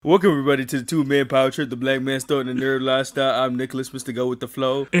Welcome everybody to the two-man power trip, the black man starting the nerd lifestyle. I'm Nicholas, Mr. Go with the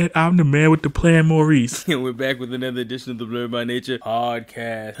Flow. And I'm the man with the plan, Maurice. And we're back with another edition of the Blurred by Nature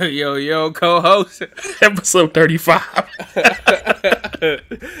podcast. Yo, co-host. Episode 35.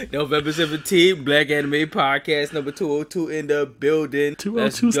 November 17th, Black Anime Podcast number 202 in the building.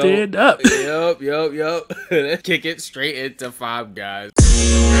 202 stand up. Yup. Let's kick it straight into Five Guys.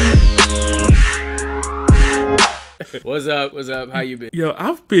 What's up? How you been? Yo,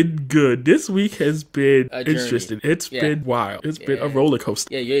 I've been good. This week has been interesting. It's been wild. It's been a roller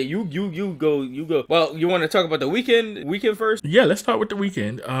coaster. Yeah. You go. Well, you want to talk about the weekend first? Yeah, let's start with the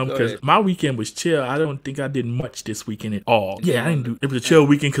weekend. Because my weekend was chill. I don't think I did much this weekend at all. Yeah, I didn't do. It was a chill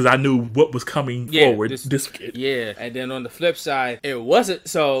weekend because I knew what was coming forward this weekend. Yeah, and then on the flip side, it wasn't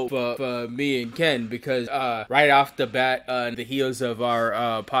so for me and Ken because right off the bat, the heels of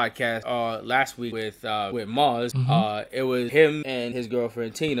our podcast last week with Mars. It was him and his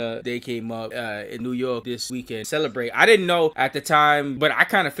girlfriend Tina. They came up in New York this weekend to celebrate. I didn't know at the time, but I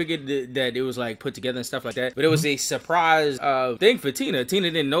kind of figured that it was like put together and stuff like that. But it was a surprise thing for Tina.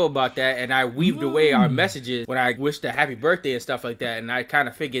 Tina didn't know about that, and I weaved away our messages when I wished her happy birthday and stuff like that. And I kind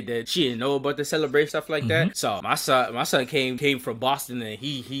of figured that she didn't know about the celebration stuff like that. So my son came from Boston and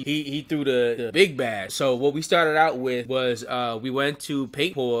he threw the big bag. So what we started out with was we went to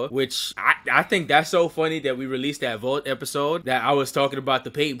Paint Pour, which I think that's so funny that we released that Vault episode that I was talking about the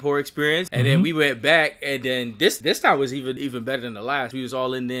Paint Pour experience, and then we went back, and then this time was even better than the last. We was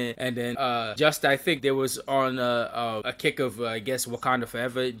all in there, and then I think there was on a kick of I guess Wakanda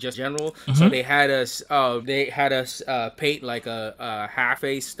Forever, just general. So they had us paint like a half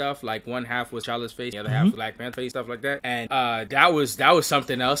face stuff, like one half was Charlotte's face, the other half was Black Panther face, stuff like that, and that was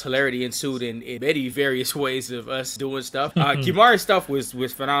something else. Hilarity ensued in many various ways of us doing stuff. Kimari's stuff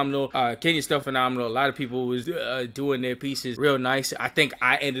was phenomenal. Kenya's stuff phenomenal. A lot of people was doing their pieces real nice. I think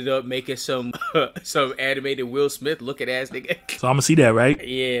I ended up making some animated Will Smith looking ass nigga. So I'm gonna see that, right?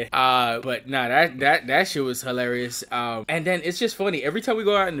 Yeah. But nah, that shit was hilarious. And then it's just funny. Every time we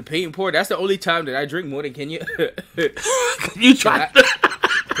go out in the Paint and Pour, that's the only time that I drink more than Kenya. You try.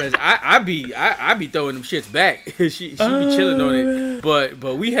 Cause I be throwing them shits back. she be chilling on it.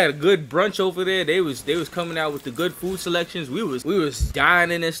 But we had a good brunch over there. They was coming out with the good food selections. We was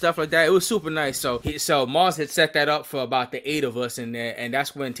dining and stuff like that. It was super nice. So Mars had set that up for about the 8 of us in there, and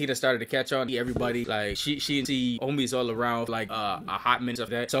that's when Tina started to catch on. Everybody like she see homies all around like a hot minute of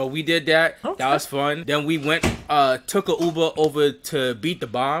that. So we did that. Okay. That was fun. Then we went took a Uber over to Beat the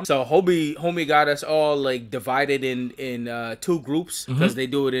Bomb. So homie got us all like divided in 2 groups because they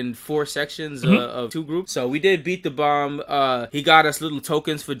do it in 4 sections of 2 groups. So we did Beat the Bomb. He got us little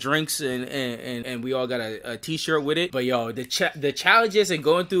tokens for drinks and we all got a t-shirt with it. But yo, the challenges and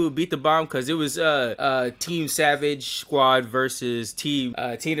going through Beat the Bomb, because it was Team Savage Squad versus Team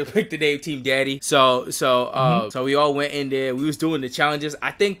Tina picked the name Team Daddy. So we all went in there. We was doing the challenges.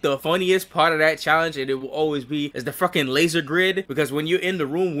 I think the funniest part of that challenge, and it will always be, is the fucking laser grid, because when you're in the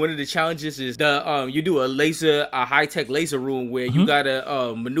room, one of the challenges is the you do a high-tech laser room where you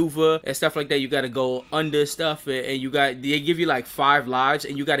gotta maneuver and stuff like that. You gotta go under stuff, and they give you like 5 lives,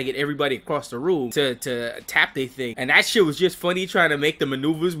 and you gotta get everybody across the room to tap their thing. And that shit was just funny trying to make the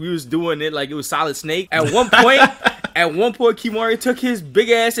maneuvers. We was doing it like it was Solid Snake. At one point, Kimari took his big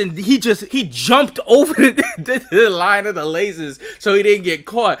ass and he jumped over the line of the lasers so he didn't get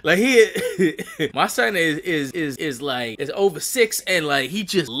caught. Like my son is over 6 and like he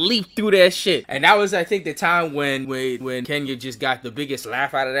just leaped through that shit. And that was, I think, the time when Kenya just got the biggest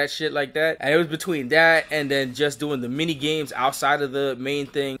laugh out of that shit like that. And it was between that and then just doing the mini games outside of the main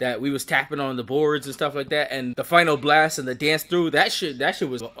thing that we was tapping on the boards and stuff like that. And the final blast and the dance through, that shit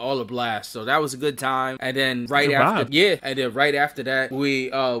was all a blast. So that was a good time. And then right after that, we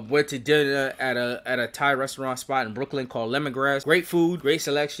went to dinner at a Thai restaurant spot in Brooklyn called Lemongrass. Great food, great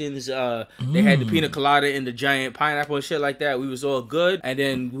selections. They had the pina colada and the giant pineapple and shit like that. We was all good. And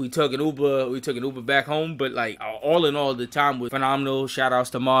then we took an Uber back home. But like all in all, the time was phenomenal. Shout outs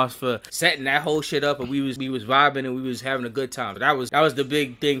to Mars for setting that whole shit up, and we was vibing and we was having a good time. But that was the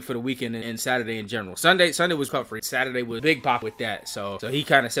big thing for the weekend and Saturday in general. Sunday was cut free. Saturday was big pop with that. So he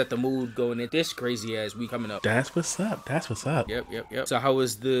kind of set the mood going in this crazy ass week coming up. That's what's up. Yep. So how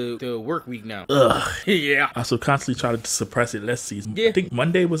was the work week now? Ugh. Yeah. I so constantly try to suppress it. Let's see. Yeah. I think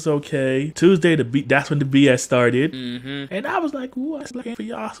Monday was okay. Tuesday that's when the BS started. And I was like, ooh, I was looking for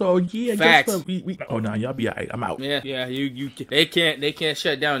y'all. So yeah, facts. Guess what? We oh no, y'all be alright. I'm out. Yeah. You they can't can't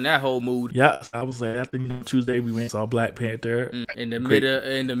shut down that whole mood. Yeah, I was like, after Tuesday we went and saw Black Panther. In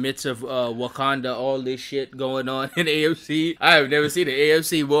the midst of Wakanda, all this shit going on in AFC. I have never seen the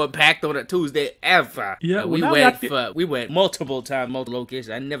AFC more packed on a Tuesday ever. Yeah, we went multiple times, multiple locations.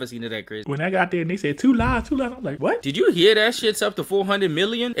 I never seen it that crazy. When I got there and they said too loud, I'm like, what? Did you hear that shit's up to 400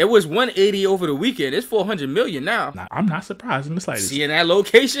 million? It was 180 over the weekend. It's 400 million now. Nah, I'm not surprised in the slightest. Seeing that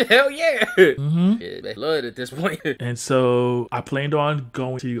location, hell yeah. Yeah, they love it at this point. And so I planned on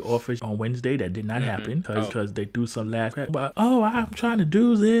going to the office on Wednesday. That did not happen because they do some last crap. But I'm trying to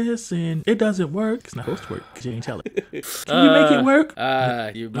do this and it doesn't work. It's not supposed to work because you ain't tell it. Can you make it work?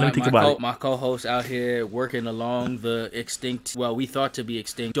 Let me think about it. My co-host out here working along the extinct, well, we thought to be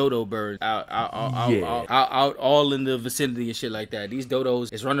extinct dodo bird out all in the vicinity and shit like that. These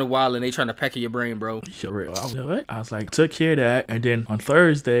dodos is running wild and they trying to peck at your brain, bro. Sure. I was like, took care of that. And then on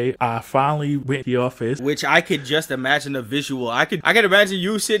Thursday, I finally went to the office. Which I could just imagine a visual. I could imagine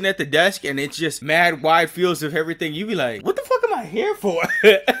you sitting at the desk and it's just mad wide fields of everything. You be like, what the fuck am I here for?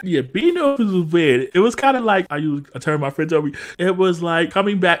 Yeah, being in the office was weird. It was kind of like, I use a term my friends told me, it was like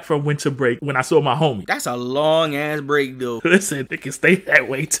coming back from winter break when I saw my homie. That's a long ass break though. Listen, it can stay that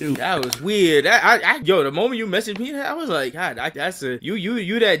way too. That was weird. The moment you messaged me, I was like, God, that's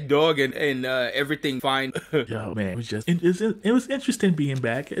you that dog and everything fine. Yo, man, it was interesting being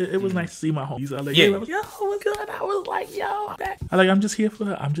back. It was nice to see my homies. I was like, yeah. Yo, oh my God. I was like, yo, I'm back. I'm just here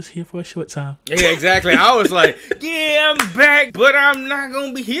for a short time. Yeah, exactly. I was like, yeah, I'm back, but I'm not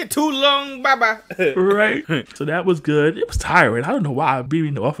gonna be here too long. Bye bye. Right. So that was good. It was tiring. I don't know why being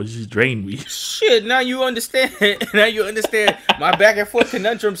in the office just drained me. Shit, now you understand. Now you understand my back and forth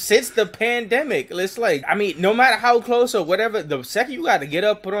conundrum since the pandemic. It's like, I mean, no matter how close or whatever, the second you got to get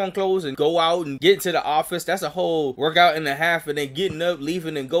up, put on clothes, and go out and get to the office, that's a whole workout and a half. And then getting up,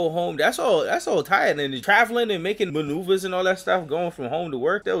 leaving, and go home. That's all tired. And traveling and making maneuvers and all that stuff, going from home to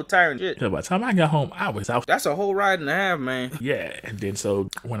work, that was tiring shit. Yeah, by the time I got home, I was out. That's a whole ride and a half, man. Yeah, and then so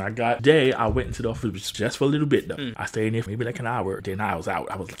when I got day, I went into the office just for a little bit though. I stayed in there for maybe like an hour. Then I was out.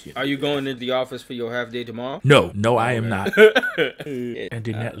 I was like, Are you going into the office for your half day tomorrow? No, I am not. And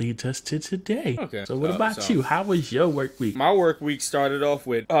then that leads us to today. Okay. So what about you? How was your work week? My work week started off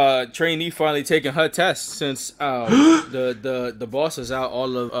with trainee finally taking her test since the boss was out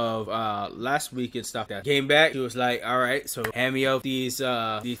all of last week and stuff. That came back, she was like, all right, so hand me out these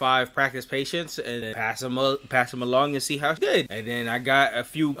 5 practice patients and then pass them along and see how it's good. And then I got a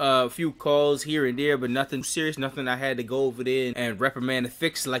few calls here and there, but nothing serious, nothing I had to go over there and reprimand and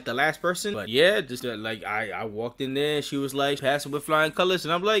fix like the last person. But yeah, just like I walked in there, she was like passing with flying colors,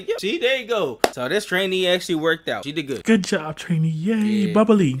 and I'm like, yeah, see, there you go. So this trainee actually worked out. She did good. Good job, trainee. Yay, yeah.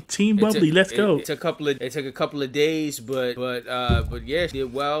 Bubbly, team Bubbly. Let's go. It took a couple of days, but yeah, she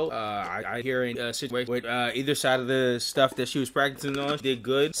did well. I hear in a situation with either side of the stuff that she was practicing on, she did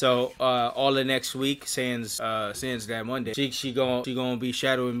good. So all of next week, sans that Monday, she gonna be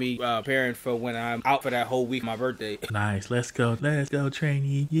shadowing me, preparing for when I'm out for that whole week, my birthday. Nice. Let's go,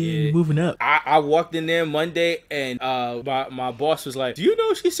 trainee. Yeah, moving up. I walked in there Monday and my boss was like, do you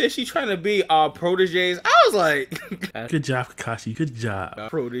know she said she's trying to be our proteges? I was like, good job, Kakashi. Good job.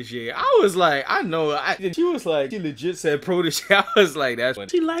 Protege. I was like, I know. She was like, she legit said protege. I was like, that's funny.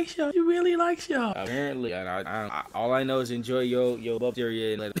 She likes y'all. She really likes y'all. Apparently, and I all I know is enjoy your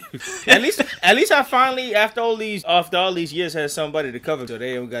bacteria. At least I finally, after all these years, had somebody to cover. So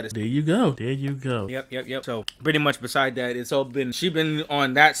they don't got it. There you go. Yep. So pretty much beside that, it's all been, she been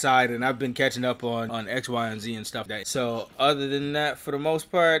on that side, and I've been catching up on X, Y, and Z and stuff. So other than that, for the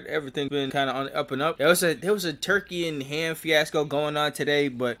most part, everything's been kind of on the up and up. There was a turkey and ham fiasco going on today,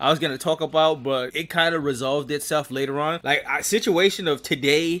 but I was gonna talk about, but it kind of resolved itself later on. Like, situation of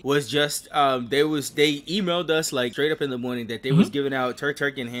today was just they emailed us like straight up in the morning that they was giving out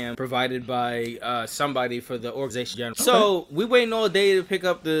turkey and ham provided by somebody for the organization general. Okay. So we waiting all day to pick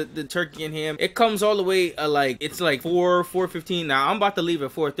up the turkey and ham. It comes all the way it's like 4:15 now. I'm about to leave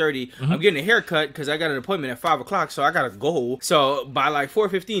at 4:30. I'm getting a haircut because I got an appointment at 5 o'clock, so I gotta go. So by like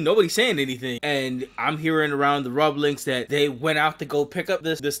 4:15, nobody's saying anything, and I'm hearing around the rumblings that they went out to go pick up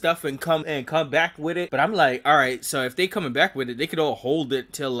the stuff and come back with it. But I'm like, all right, so if they coming back with it, they could all hold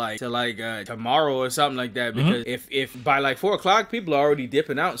it till tomorrow or something like that, because if by like 4 o'clock people are already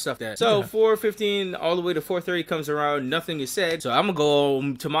dipping out and stuff like that. So 4:15 all the way to 4:30 comes around, nothing is said. So I'm gonna go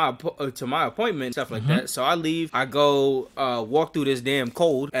to my appointment, stuff like that. So I leave, I go walk through this damn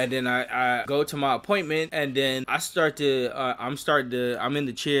cold, and then I go to my appointment, and then I start to I'm in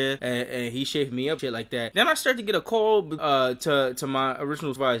the chair, and he shaped me up, shit like that. Then I start to get a call to my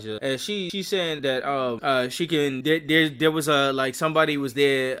original supervisor, and she's saying that she can there was somebody was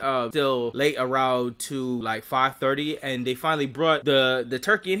there still late around to like 5:30, and they finally brought the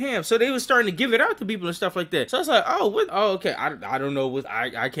turkey and ham. So they was starting to give it out to people and stuff like that. So I was like, oh, what? Oh, okay. I don't know what.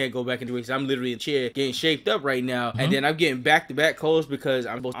 I can't go back into it because I'm literally in a chair getting shaped up right now, and then I'm getting back-to-back calls because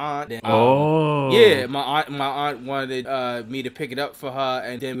I'm supposed to aunt. And, yeah, my aunt wanted me to pick it up for her,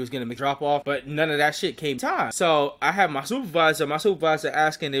 and then we was gonna make drop off, but none of that shit came time. So I had my supervisor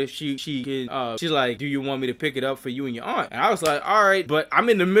asking if she can. She's like, do you want me to pick it up for you and your aunt? And I was like, all right, but I'm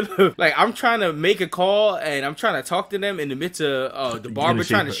in the middle of like I'm trying to make a call and I'm trying to talk to them in the midst of the barber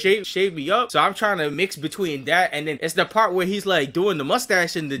trying to shave me up. So I'm trying to mix between that and then it's the part where he's like doing the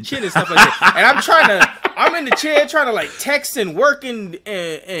mustache and the chin and stuff like that. And I'm in the chair trying to like text and work and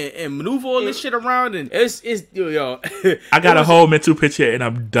maneuver all this shit around, and it's yo. I got a whole mental picture and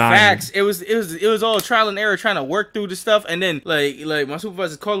I'm dying. Facts. It was all trial and error trying to work through the stuff, and then like my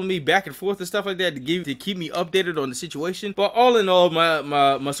supervisor's calling me back and forth and stuff like that to keep me updated on the situation. But all in all,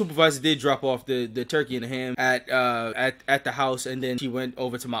 my supervisor did drop off the turkey and the ham at the house, and then she went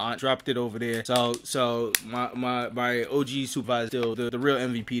over to my aunt, dropped it over there. So my OG supervisor, still the real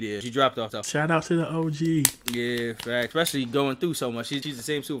MVP there. She dropped off stuff. Shout out to the OG. Yeah, fact. Especially going through so much. She's the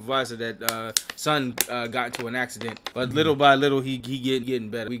same supervisor that son got into an accident, but little by little he getting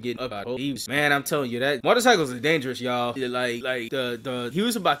better. We getting up. Man, I'm telling you that motorcycles are dangerous, y'all. Like he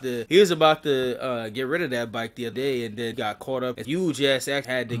was about to get rid of that bike the other day, and then got caught up. A huge ass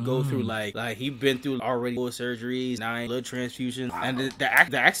accident. Had to go through like he been through already 4 surgeries, 9 blood transfusions, and the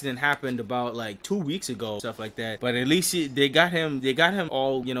accident happened about like 2 weeks ago, stuff like that. But at least they got him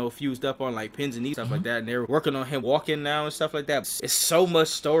all fused up on like pins and needles, stuff like that, and they're working on him walking now and stuff like that. It's so much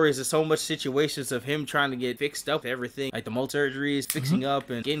stories, there's so much situations of him trying to get fixed up, everything like the multi surgeries, fixing up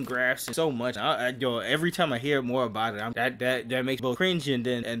and getting grafts, and so much. Every time I hear more about it, that makes both cringe and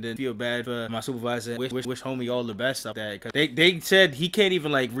then feel bad for my supervisor. Wish homie all the best of that, because they said he can't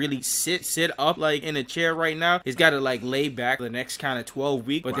even like really sit up like in a chair right now. He's got to like lay back for the next kind of 12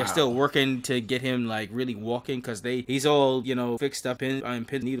 weeks, but they're still working to get him like really walking, because he's all fixed up in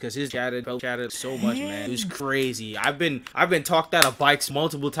pin needle, because his shattered so much, man. It was crazy. I've been talked out of bikes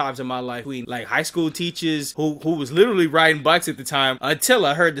multiple times in my life. We like high school teachers who was literally riding bikes at the time, until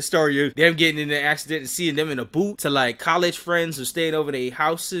I heard the story of them getting in an accident and seeing them in a boot, to like college friends who stayed over their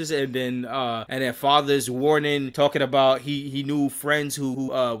houses, and then fathers warning, talking about he knew friends who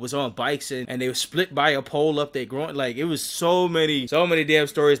was on bikes and they were split by a pole up their groin. Like it was so many damn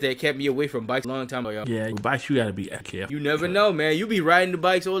stories that kept me away from bikes a long time ago. Yeah, with bikes you gotta be careful. You never know, man. You be riding the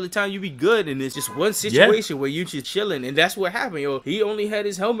bikes all the time, you be good, and it's just one situation where you just chilling, and that's what happened. He only had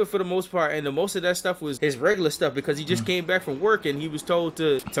his helmet for the most part, and the most of that stuff was his regular stuff, because he just came back from work and he was told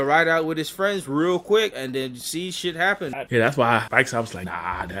to ride out with his friends real quick, and then see shit happen. Yeah, that's why bikes, I was like,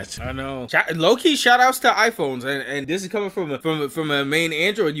 nah, that's... I know. Low-key shout outs to iPhones, and this is coming from a main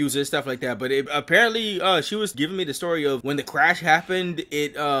Android user and stuff like that, but apparently she was giving me the story of when the crash happened,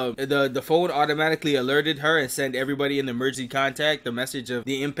 the phone automatically alerted her and sent everybody in the emergency contact the message of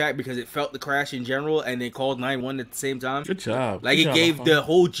the impact, because it felt the crash in general, and they called 911 at the same time. Good job. Like it gave the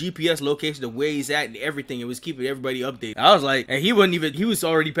whole GPS location of where he's at and everything. It was keeping everybody updated. I was like, and he was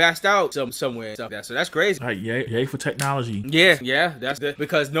already passed out somewhere. So that's crazy. All right, yay for technology. Yeah, that's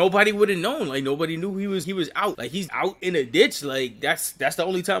because nobody would have known. Like nobody knew he was out. Like he's out in a ditch. Like that's the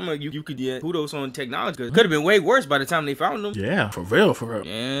only time you could get kudos on technology. Cause it could have been way worse by the time they found him. Yeah, for real.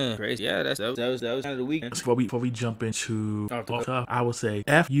 Yeah, crazy. Yeah, that was kind of the week. Before we jump into I will say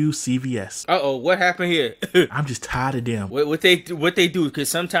FU CVS. What happened here? I'm just tired of them. What they do? Because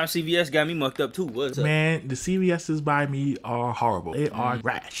sometimes CVS got me mucked up too. What's up? Man, the CVS's by me are horrible. They are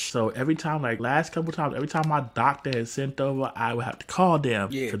rash. So every time, like last couple times, every time my doctor has sent over, I would have to call them.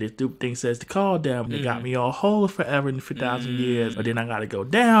 Yeah. So this stupid thing says to call them. They got me on hold forever in 50,000 years. But then I gotta go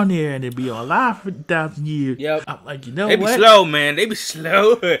down there and then be on live for 50,000 years. Yep. I'm like, you know they what? They be slow, man. They be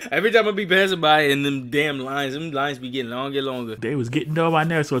slow. Every time I be passing by in them damn lines, them lines be getting longer. They was getting on my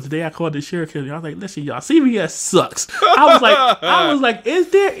nerves. So today I called the sheriff and I was like, listen, y'all, CVS sucks. I was like, is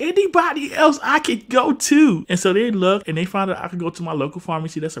there anybody else I could go to? And so they looked and they found out I could go to my local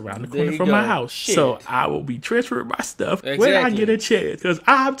pharmacy that's around the corner from my house. Shit. So I will be transferring my stuff when I get a chance, because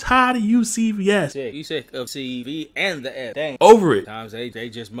I'm tired of you, CVS. Shit, you sick of CV and the F. Dang. Over it. Sometimes they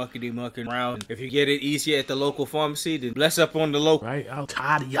just mucking around. If you get it easier at the local pharmacy, then bless up on the local. Right, I'm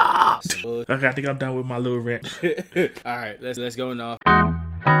tired of y'all. Okay, I think I'm done with my little rant. All right, let's go now.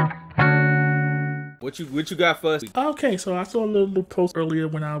 What you got for us? Okay, so I saw a little post earlier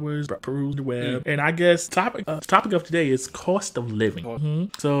when I was perusing the web, and I guess topic of today is cost of living.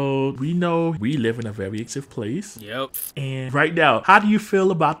 So we know we live in a very expensive place. Yep. And right now, how do you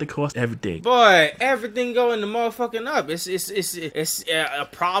feel about the cost of everything? Boy, everything going the motherfucking up. It's a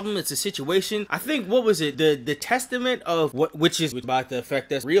problem. It's a situation. I think, what was it? The testament of what, which is about to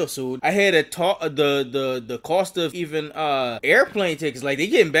affect us real soon. I had a talk the cost of even airplane tickets. Like, they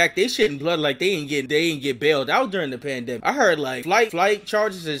getting back, they shitting blood like they ain't get bailed out during the pandemic. I heard like flight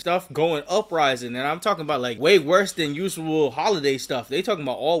charges and stuff going uprising, and I'm talking about like way worse than usual holiday stuff. They talking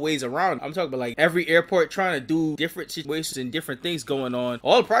about all ways around. I'm talking about like every airport trying to do different situations and different things going on.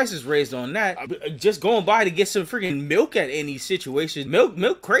 All the prices raised on that. Just going by to get some freaking milk at any situation.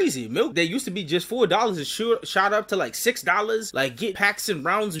 Milk crazy. Milk that used to be just $4 is shot up to like $6. Like, get packs and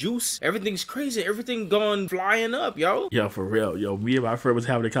rounds of juice. Everything's crazy. Everything going flying up, yo. Yo, for real. Yo, me and my friend was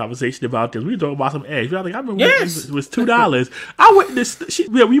having a conversation about this. We were talking about some eggs. I remember when eggs was $2. I went to this.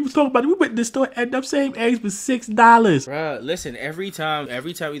 We was talking about it. We went to the store, ended up saying eggs was $6. Bruh, listen. Every time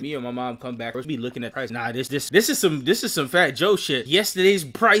me and my mom come back, we be looking at price. Nah, this is some Fat Joe shit. Yesterday's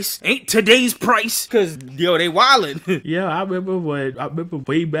price ain't today's price. Cause yo, they wildin'. Yeah, I remember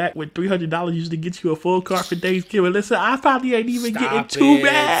way back when $300 used to get you a full cart for Thanksgiving. Listen, I probably ain't even getting 2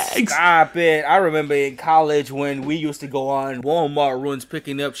 bags. Stop it. I remember in college when we used to go on Walmart runs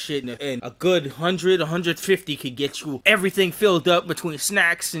picking up shit, and a good 150 could get you everything filled up between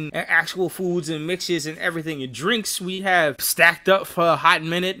snacks and actual foods and mixes and everything and drinks we have stacked up for a hot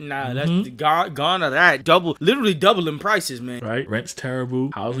minute. Nah, that's gone of that. Literally doubling prices, man. Right? Rent's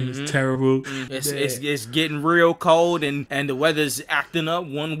terrible. Housing is terrible. It's getting real cold, and the weather's acting up.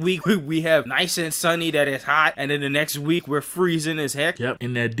 1 week we have nice and sunny that is hot, and then the next week we're freezing as heck. Yep,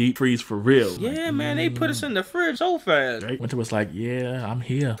 in that deep freeze for real. Yeah, like, man, they put us in the fridge so fast. Right? Winter was like, yeah, I'm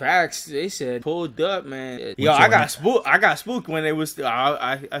here. Facts. They said pulled up, man. Yo, I got spooked when they was.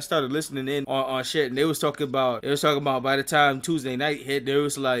 I started listening in on shit, and they was talking about by the time Tuesday night hit, there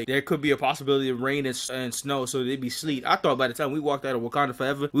was like there could be a possibility of rain and snow, so there'd be sleet. I thought by the time we walked out of Wakanda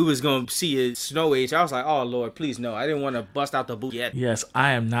Forever, we was gonna see a snow age. I was like, oh Lord, please no. I didn't want to bust out the boot yet. Yes,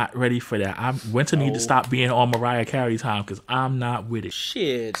 I am not ready for that. Winter need to stop being on Mariah Carey time, because I'm not with it.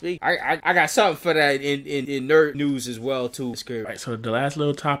 Shit. I got something for that in nerd news as well too. Right, so the last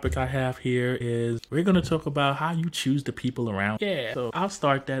little topic I have here is we're gonna talk about how you choose the people around. Yeah. So I'll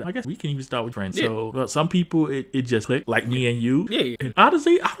start that. I guess we can even start with friends. Yeah. So well, some people it just clicked, like me and you. Yeah. And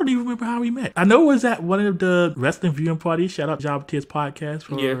honestly, I don't even remember how we met. I know it was at one of the wrestling viewing parties. Shout out Job Tears podcast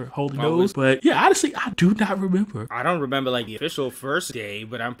for holding those. But yeah, honestly, I do not remember. I don't remember like the official first day,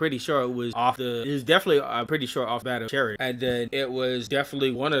 but I'm pretty sure it was definitely, I'm pretty sure off Battle Cherry. And then it was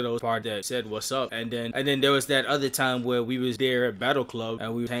definitely one of those parts that said what's up. And then there was that other time where we was there at Battle Club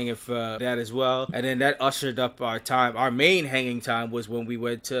and we was hanging for that as well. And then that ushered up our time. Our main hanging time was when we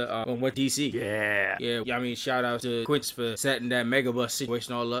went to DC. Yeah. I mean, shout out to Quince for setting that Megabus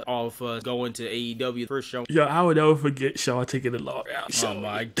situation all of us going to AEW first show. Yo, I would never forget Shawn taking the long out. Oh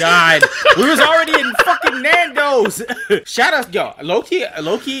my God. We was already in fucking Nando's. Shout out, yo, low-key,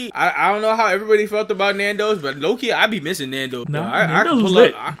 I don't know how everybody felt about Nando's, but low-key, I be missing Nando's. No, I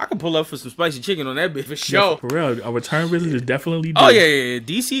can pull up for some spicy chicken on that bitch for sure. Yeah, for real, a return visit is definitely due. Oh yeah.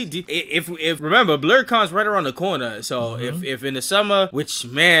 DC, if remember, BlurCon's right around the corner, so if in the summer, which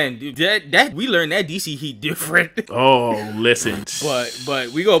man, that we learned that DC heat different. Oh, listen. But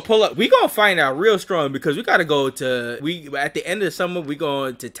we gonna pull up. We gonna find out real strong because we gotta go to at the end of the summer we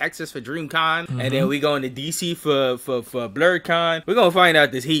going to Texas for DreamCon and then we going to DC for BlurCon. We're gonna find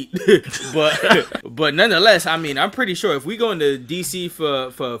out this heat. but nonetheless, I mean, I'm pretty sure if we going to DC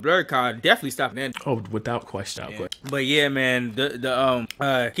for BlurCon, definitely stop then. Oh, without question. Yeah. But yeah, man,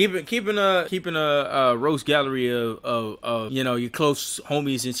 keeping a roast gallery of your close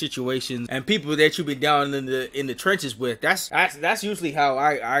homies and situations and people that you've been down in the trenches with. That's usually how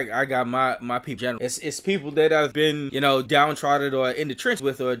I got my people. General. It's people that I've been downtrodden or in the trench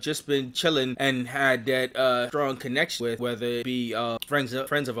with or just been chilling and had that strong connection with, whether it be friends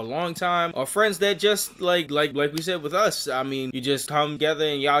of a long time or friends that just like we said with us. I mean, you just come together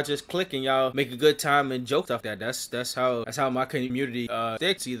and y'all just click and y'all make a good time and joke stuff. That's how my community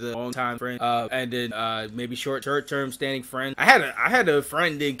sticks. Either long time friend and then maybe short term standing friend. I had a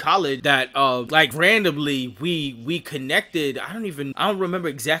friend in college that like randomly we connected. I don't remember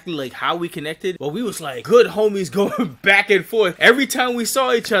exactly like how we connected, but we was like good homies going back and forth every time we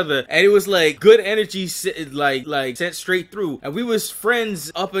saw each other, and it was like good energy like sent straight through, and we was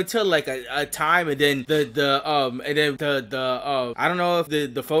friends up until like a time, and then the I don't know if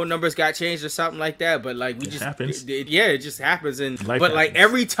the phone numbers got changed or something like that, but like we it just happens. It just happens, and but like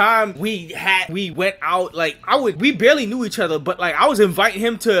every time we we went out, like we barely knew each other, but like I was inviting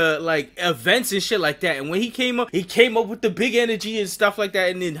him to like events and shit like that. And when he came up with the big energy and stuff like that,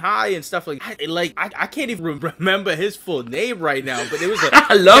 and then high and stuff like that. I can't even remember his full name right now, but it was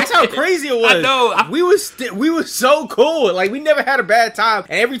that's how crazy it was. I know. We were so cool. Like we never had a bad time,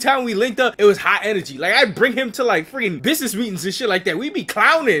 and every time we linked up, it was high energy. Like I'd bring him to like freaking business meetings and shit like that. We'd be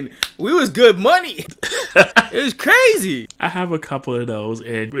clowning. We was good money. It was crazy. I have a couple of those,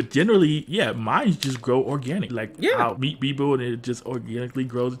 but generally, yeah, mine just grow organic. Like I'll meet people and it just organically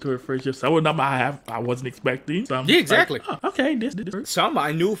grows into a friendship. Some of them I wasn't expecting. Some exactly. Like, oh, okay, this. Some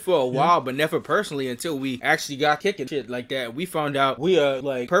I knew for a while, but never personally until we actually got kicking shit like that. We found out we are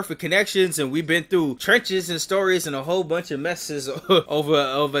like perfect connections, and we've been through trenches and stories and a whole bunch of messes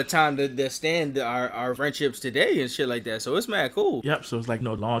over time that stand our friendships today and shit like that. So it's mad cool. Yep. So it's like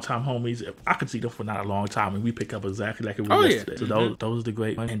long time homies. I could see them for not a long time, and we pick up exactly like it was yesterday. So those are the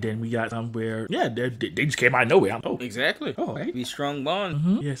great ones. And then we got some where they just came out of nowhere. Exactly. Oh, right. Be strong bond.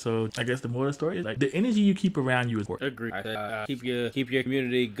 Mm-hmm. Yeah. So I guess the moral of the story is like the energy you keep around you is important. Agree. Keep your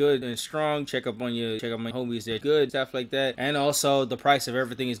community good and strong. Check up my homies. They're good, stuff like that. And also the price of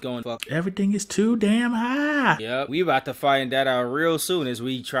everything is going fuck. Everything is too damn high. Yep. We about to find that out real soon as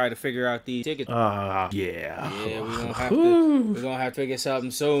we try to figure out these tickets. Yeah. Yeah, we're gonna have to figure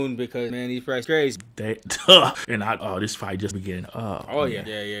something soon because man, these prices crazy. This fight just beginning. Yeah.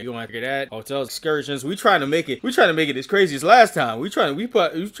 You gonna have to get that hotels, excursions. We trying to make it as crazy as last time. We trying to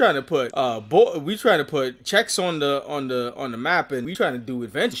put checks on the map, and we trying to do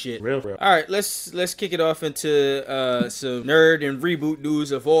adventure shit. Real. All right, let's kick it off into some nerd and reboot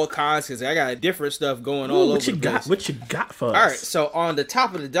news of all kinds because I got different stuff going all over the place. What you got for us? All right, so on the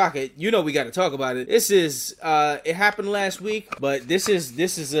top of the docket, we got to talk about it. This is it happened last week, but this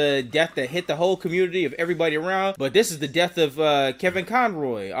is a death that hit the whole community of everybody around. But this is the death of Kevin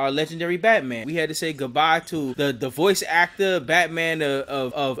Conroy, our legendary Batman. We had to say goodbye to the voice actor, Batman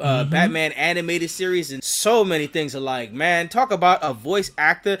of Batman animated series, and so many things alike. Man, talk about a voice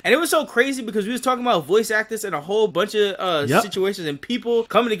actor, and it was so crazy because we was talking about voice actors and a whole bunch of situations and people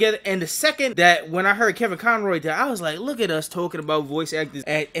coming together. And the second that when I heard Kevin Conroy die, I was like, look at us talking about voice actors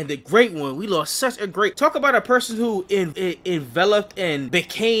and the great one. We lost such a great. Talk about a person who enveloped and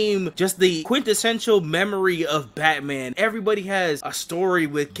became just the quintessential memory of Batman. Everybody has a story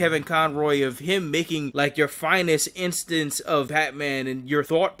with Kevin Conroy of him making like your finest instance of Batman and your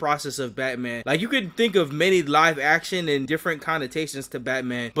thought process of Batman. Like you could think of many live action and different connotations to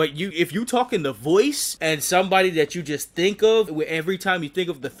Batman, but if you talk in the voice and somebody that you just think of every time you think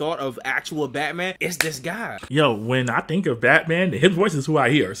of the thought of actual Batman, it's this guy. Yo, when I think of Batman, his voice is who I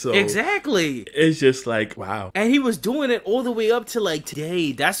hear. So exactly, it's just like wow. And he was doing it all the way up to like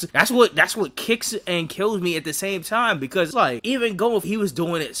today. That's what kicks and kills me at the same time because like even going, he was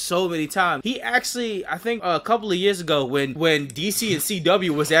doing it so many times. He actually, I think a couple of years ago when DC and CW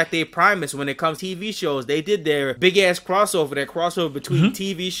was at their primus when it comes to TV shows, they did their big ass crossover, between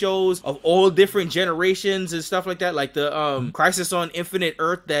TV shows of all different generations and stuff like that, like the Crisis on Infinite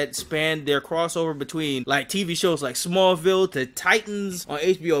Earth that spanned their crossover between like TV shows like Smallville to Titans on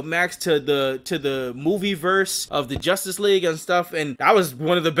HBO Max to the movie verse of the Justice League and stuff, and that was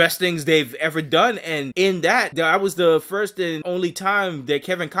one of the best things they've ever done. And in that was the first and only time that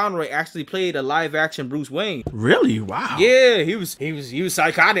Kevin Conroy actually played a live action Bruce Wayne. Really? Wow. Yeah, he was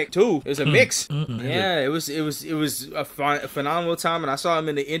psychotic too. It was a mix. Yeah, it was a phenomenal time. And I saw him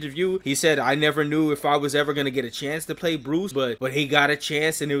in the interview. He said, I never knew if I was ever gonna get a chance to play Bruce, but he got a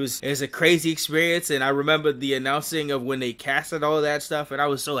chance, and it was a crazy experience. And I remember the announcing of when they casted all that stuff, and I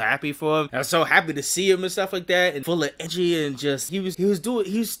was so happy for him. I was so happy to see him and stuff like that, and full of energy, and just he was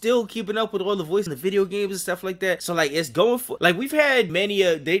still keeping up with all the voice in the video games and stuff like that. So like it's going for like we've had many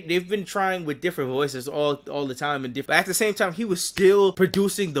they've been trying with different voices all the time and different. But at the same time, he was still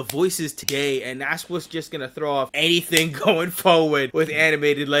producing the voices today, and that's what's just gonna throw off anything going forward with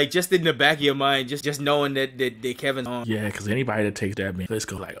animated. Like just in the back of your mind, just knowing that Kevin's on. Yeah, because anybody that takes that, man, let's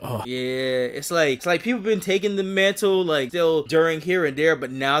go like, oh yeah, it's like people been taking the mantle like still during here and there,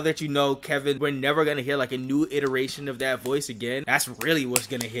 but now that you know Kevin, we're never gonna hear like a new iteration of that voice again. That's really what's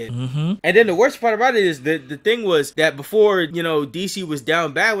gonna hit. And then the worst part about it is the thing was that before DC was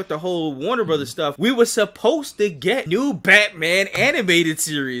down bad with the whole Warner Brothers stuff, we were supposed to get new Batman animated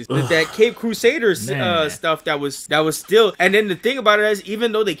series with that Cape Crusaders stuff that was still. And then the thing about it is,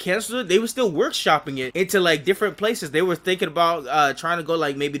 even though they canceled it, they were still workshopping it into like different places. They were thinking about trying to go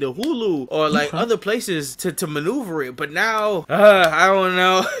like maybe to Hulu or like other places to maneuver it. But now I don't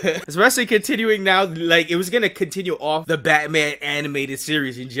know. Especially continuing now, like it was gonna continue off the Batman animated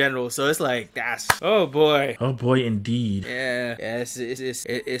series in general. So it's like that's oh boy. boy, indeed. Yeah,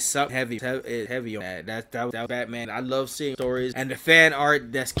 it's something heavy. It's heavy on that. That was Batman. I love seeing stories and the fan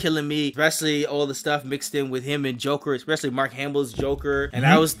art that's killing me, especially all the stuff mixed in with him and Joker, especially Mark Hamill's Joker. And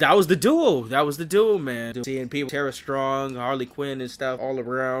that was the duo. That was the duo, man. Seeing people, Tara Strong, Harley Quinn, and stuff all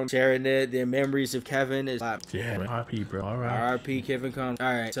around, sharing their memories of Kevin is like, yeah, RP, bro. All right. RP Kevin Conroy.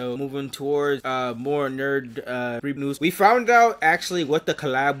 All right, so moving towards more nerd news. We found out actually what the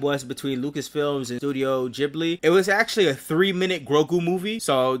collab was between Lucasfilms and Studio Ghibli. It was actually a 3-minute Grogu movie.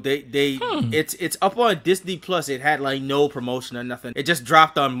 So it's up on Disney Plus. It had like no promotion or nothing. It just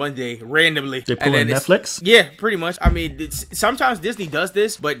dropped on Monday randomly. They pull in Netflix? Yeah, pretty much. I mean, sometimes Disney does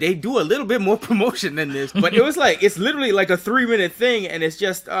this, but they do a little bit more promotion than this. But it was like, it's literally like a 3-minute thing, and it's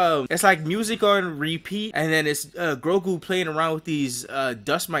just it's like music on repeat, and then it's Grogu playing around with these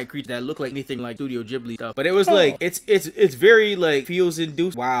dust mite creatures that look like anything like Studio Ghibli stuff. But it was like, it's very like feels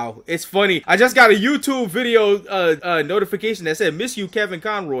induced. Wow, it's funny. I just got a YouTube video notification that said "Miss you, Kevin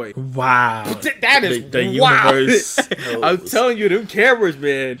Conroy." Wow, that is the wow. universe. I'm telling you, them cameras,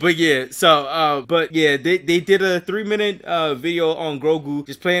 man. But yeah, so they did a 3-minute video on Grogu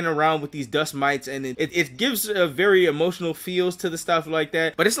just playing around with these dust mites, and it gives a very emotional feels to the stuff like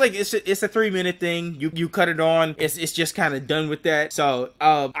that. But it's like it's a 3-minute thing. You cut it on. It's just kind of done with that. So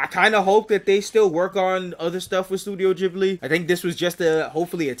I kind of hope that they still work on other stuff with Studio Ghibli. I think this was just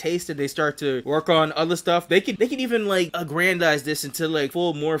hopefully a taste, and they start to work on other stuff. They could even like aggrandize this into like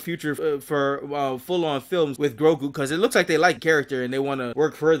more future for full on films with Grogu, because it looks like they like character and they want to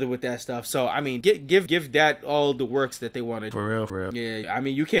work further with that stuff. So I mean, give that all the works that they wanted. For real. Yeah, I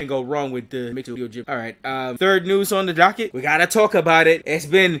mean, you can't go wrong with the mix of Studio Ghibli. All right, third news on the docket. We gotta talk about it. It's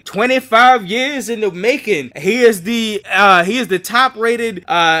been 25 years in the making. He is the top rated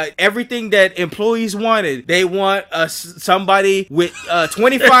everything that employees wanted. They want somebody with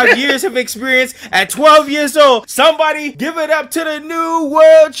 25 years of experience at 12 years old. Somebody give it up to the new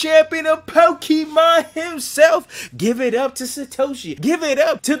world champion of Pokemon himself. Give it up to Satoshi. Give it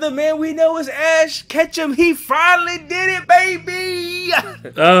up to the man we know as Ash Ketchum. He finally did it, baby.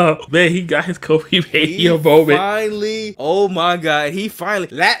 Oh man, he got his Kobe Mania moment. Finally, oh my god, he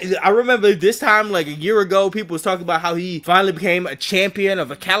finally. I remember this time like a year ago, people was talking about how he finally became a champion of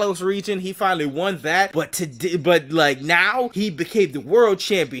the Kalos region. He finally won that, but like now he became the world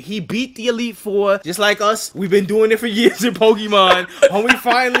champion. He beat the Elite Four, just like us. We've been doing it for years in Pokemon. And we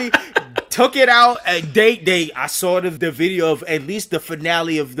finally took it out at I saw the video of at least the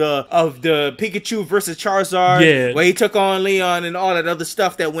finale of the Pikachu versus Charizard, where he took on Leon and all that other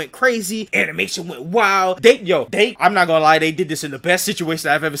stuff that went crazy. Animation went wild. I'm not gonna lie, they did this in the best situation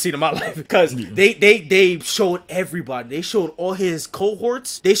I've ever seen in my life, because they showed everybody. They showed all his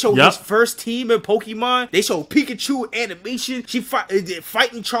cohorts. They showed his first team in Pokemon. They showed Pikachu animation. She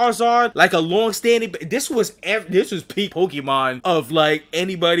fighting Charizard like a long-standing. This was peak Pokemon of like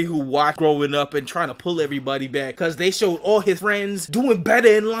anybody who watched growing up and trying to pull everybody back, because they showed all his friends doing better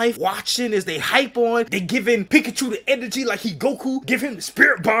in life, watching as they hype on. They giving Pikachu the energy like he Goku, give him the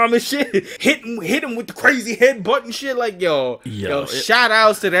spirit bomb and shit, hit him with the crazy headbutt and shit. Like yo, shout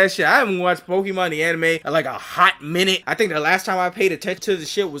outs to that shit. I haven't watched Pokemon the anime in like a hot minute. I think the last time I paid attention to the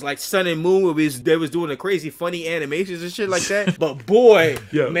shit was like Sun and Moon, where they was doing the crazy funny animations and shit like that. But boy,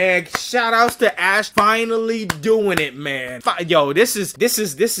 man, shout outs to Ash finally doing it, man. Yo, this is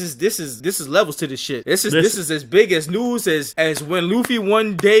levels to this shit. This is as big as news as when Luffy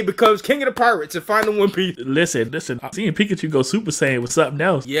one day becomes king of the pirates and finding One Piece. Listen, seeing Pikachu go Super Saiyan was something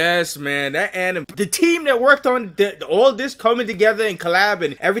else. Yes, man. That anime, the team that worked on all this coming together and collab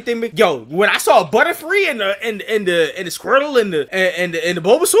and everything. Yo, when I saw Butterfree and the Squirtle and the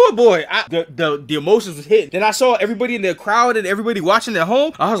Bulbasaur, boy, the emotions was hit. Then I saw everybody in the crowd and everybody watching at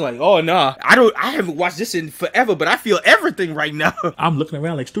home. I was like, oh nah, I haven't watched this in forever, but I feel everything right now. I'm looking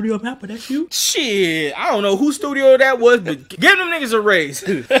around like Studio Map, but that's you. Shit, I don't know whose studio that was, but give them niggas a raise.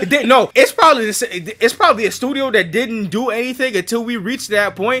 No, it's probably a studio that didn't do anything until we reached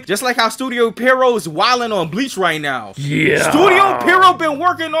that point. Just like how Studio Pierrot is wilding on Bleach right now. Yeah. Studio Pierrot been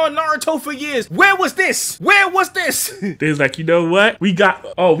working on Naruto for years. Where was this? They was like, you know what? We got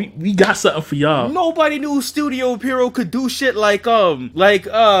something for y'all. Nobody knew Studio Pierrot could do shit like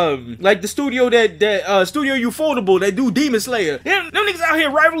the studio that Studio Ufotable that do Demon Slayer. Them niggas out here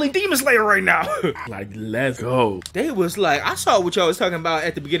rivaling Demon Slayer right now. Like, let's go. They was like, I saw what y'all was talking about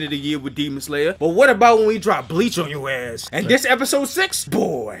at the beginning of the year with Demon Slayer, but what about when we drop Bleach on your ass? And this episode 6,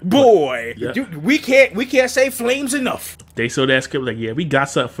 boy, yeah. we can't say flames enough. They saw that script like, yeah, we got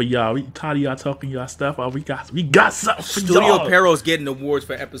something for y'all. We tired of y'all talking y'all stuff. Oh, we got something for Studio y'all. Pero's getting awards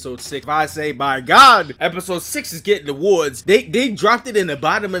for episode 6. If I say, by God, episode 6 is getting awards. They dropped it in the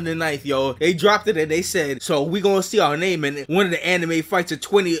bottom of the ninth, yo. They dropped it and they said, so we gonna see our name in one of the anime fights of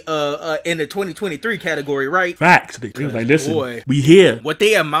in the 2023 category, right? Facts. They was like, listen, boy, we here. what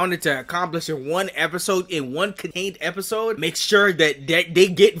they amounted to accomplish in one episode, in one contained episode, make sure that they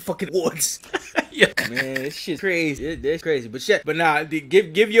getting fucking awards. Yeah. Man, this shit's crazy. That's crazy. But shit, but nah,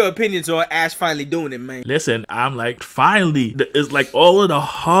 give your opinions on Ash finally doing it, man. Listen, I'm like, finally, it's like all of the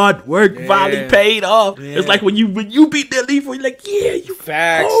hard work finally paid off. Yeah. It's like when you beat that leaf, you're like, yeah, you.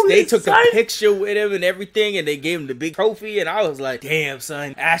 Facts. They took a picture with him and everything, and they gave him the big trophy, and I was like, damn,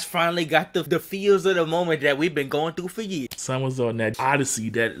 son, Ash finally got the feels of the moment that we've been going through for years. Son was on that odyssey,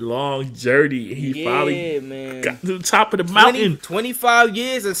 that long journey. He finally got to the top of the mountain. 25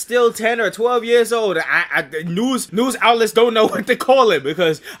 years and still 10 or 12 years old. News outlets don't know what to call it,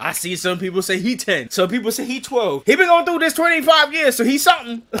 because I see some people say he 10, some people say he 12. He been going through this 25 years, so he's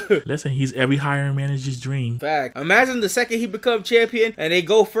something. Listen, he's every hiring manager's dream. Fact. Imagine the second he become champion and they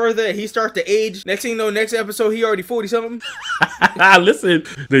go further and he starts to age. Next thing you know, next episode he already 40 something. Listen,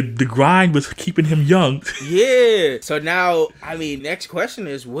 the grind was keeping him young. Yeah. So now, I mean, next question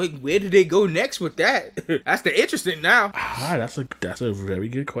is, where do they go next with that? That's the interesting now. That's a very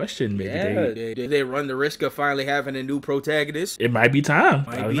good question. Maybe they run the risk of finally having a new protagonist. It might be time.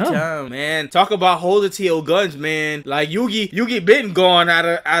 Might be time, man. Talk about hold it to your guns, man. Like Yugi been gone out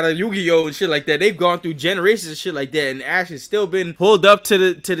of Yu-Gi-Oh and shit like that. They've gone through generations and shit like that, and Ash has still been pulled up to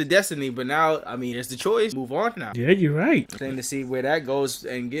the destiny. But now, I mean, it's the choice. Move on now. Yeah, you're right. Trying to see where that goes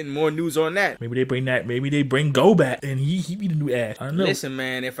and getting more news on that. Maybe they bring that. Maybe they bring Go back and he be the new Ash. I don't know. Listen,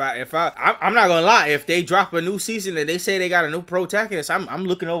 man. I'm not gonna lie. If they drop a new season and they say they got a new protagonist, I'm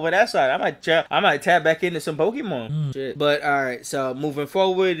looking over that side. I might tap back into some Pokemon. Shit. But all right. So moving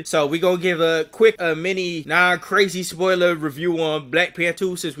forward, so we gonna give a quick mini non-crazy spoiler review on Black Panther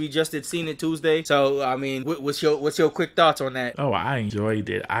 2 since we just had seen it Tuesday. So I mean, what's your quick thoughts on that? Oh, I enjoyed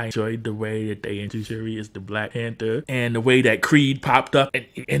it. I enjoyed the way that they introduced Shuri as the Black Panther and the way that Creed popped up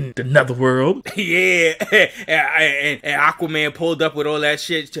in the Netherworld. Yeah, and Aquaman pulled up with all that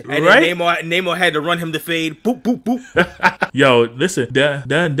shit, and then Namor had to run him to fade. Boop boop boop. Yo, listen,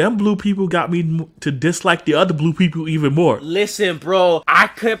 them blue people got me to dislike the other blue people even more. Listen, bro, I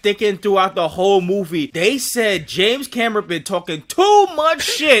kept thinking throughout the whole movie, they said James Cameron been talking too much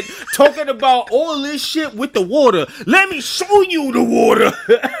shit, talking about all this shit with the water. Let me show you the water.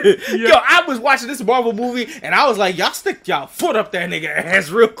 Yeah. Yo, I was watching this Marvel movie, and I was like, y'all stick y'all foot up that nigga ass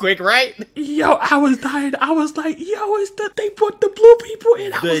real quick, right? Yo, I was dying. I was like, yo, they put the blue people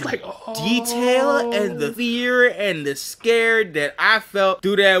in. I was like, oh. Detail and the fear and the scared that I felt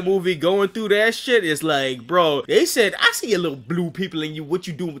through that movie, going through that shit, is like, bro, they said, I see a little blue people in you. What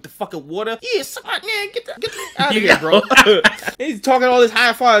you doing with the fucking water? Yeah, somebody, man, get out of here, bro. He's talking all this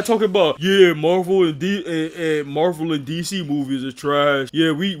high fire, talking about, yeah, Marvel and DC movies are trash.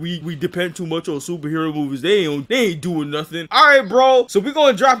 Yeah, we depend too much on superhero movies. They ain't doing nothing. All right, bro. So we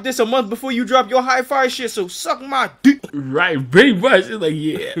gonna drop this a month before you drop your high fire shit. So suck my dick. Right, pretty much. It's like,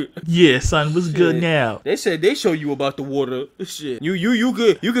 yeah, son, what's good now? They said they show you about the water. Shit, you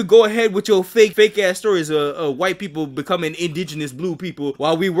could go ahead with your fake ass stories of white people becoming indigenous blue people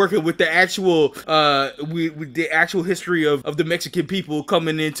while we working with the actual with the actual history of the Mexican people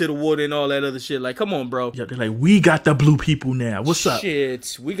coming into the water and all that other shit. Like, come on, bro. Yeah, they're like, we got the blue people now. What's up?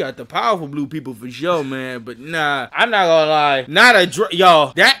 Shit, we got the powerful blue people for sure, man. But nah, I'm not gonna lie.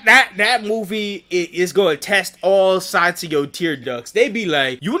 Y'all, that movie is gonna test all sides of your tear ducts. They be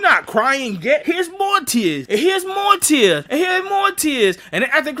like, you not crying yet? Here's more tears. And here's more tears. And here's more tears. And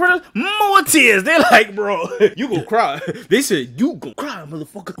then after the credits, more tears. They're like, bro, you gonna cry. They said, you gonna cry,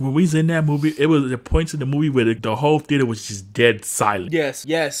 motherfucker. When we was in that movie, it was the points in the movie where the whole theater was just dead silent. Yes.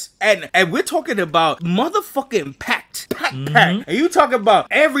 And we're talking about motherfucking packed. And you talking about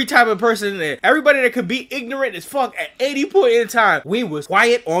every type of person in there. Everybody that could be ignorant as fuck at any point in time. We was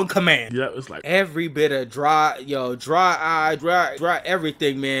quiet on command. Yeah, it was like every bit of dry eye, dry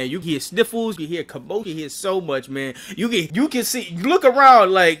everything, man. You hear sniffles, you hear commotion, you hear so much, man. You can see, look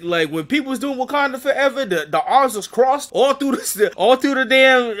around, like when people was doing Wakanda Forever, the arms was crossed all through the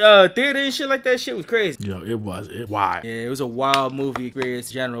damn theater and shit like that. Shit was crazy. Yo, it was wild. Yeah, it was a wild movie experience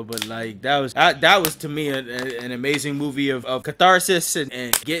in general, but like that was to me an amazing movie of catharsis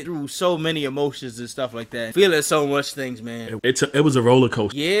and get through so many emotions and stuff like that. Feeling so much things, man. It was a roller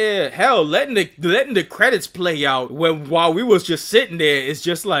coaster. Yeah, hell, letting the credits play out while we was just sitting there, it's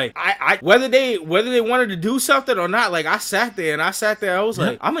just like I whether they wanted to do something or not. Like I sat there, I was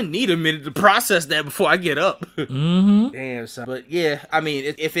like, I'm gonna need a minute to process that before I get up. Damn, son. But yeah, I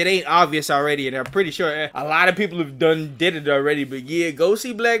mean, if it ain't obvious already, and I'm pretty sure a lot of people have did it already, but yeah, go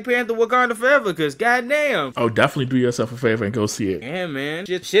see Black Panther Wakanda Forever, because goddamn. Oh, definitely do yourself a favor and go see it. Yeah, man.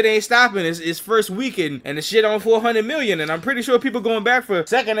 Shit ain't stopping. It's first weekend, and the shit on 400 million, and I'm pretty sure people going back for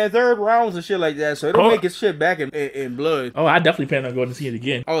second and third rounds and shit like that, so it'll make its shit back in blood. Oh, I definitely plan on going to see it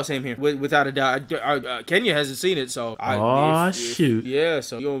again. Oh, same here. Without a doubt. Kenya hasn't seen it, so shoot. Yeah,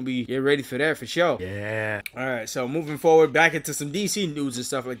 so you're gonna be ready for that for sure. Yeah. Alright, so moving forward back into some DC news and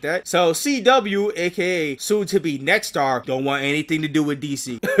stuff like that. So CW, aka soon to be Nexstar, don't want anything to do with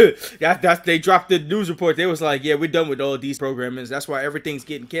DC. They dropped the news report. They was like, yeah, we're done with all these programmings. That's why everything's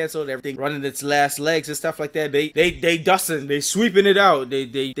getting canceled, everything running its last legs and stuff like that. They dusting, they sweeping it out.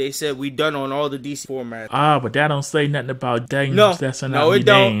 They said we done on all the DC formats. But that don't say nothing about dang. No, it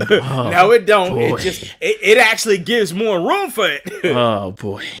don't. No, it don't. Boy. It actually gives more room for it. Oh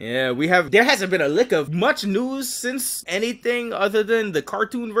boy. Yeah, there hasn't been a lick of much news since anything other than the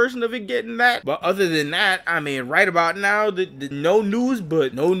cartoon version of it getting that. But other than that, I mean, right about now, the no news,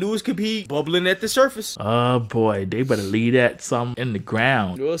 but no news could be bubbling at the surface. Oh boy, they better leave that some in the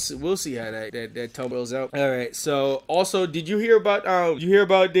ground. We'll see how that tumbles out. All right. So also, did you hear about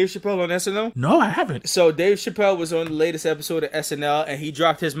Dave Chappelle on SNL? No, I haven't. So Dave Chappelle was on the latest episode of SNL, and he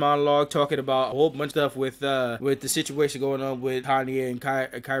dropped his monologue talking about a whole bunch of stuff with the situation going on with Kanye and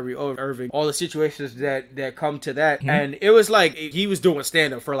Kyrie Irving, all the situations that come to that. And it was like he was doing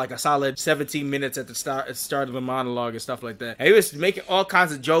stand-up for like a solid 17 minutes at the start of the monologue and stuff like that. And he was making all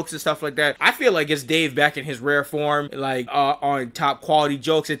kinds of jokes and stuff like that. I feel like it's Dave back in his rare form, like on top quality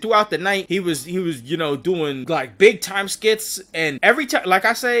jokes. And throughout the night, he was doing like big time skits. And every time, like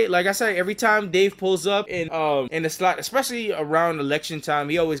I say, every time Dave pulls up in the slot, especially around election time,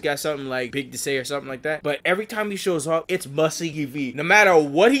 he always got something like big to say or something like that. But every time he shows up, it's must see TV. No matter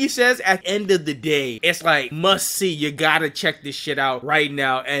what he says, at the end of the day, it's like must see. You gotta check this shit out right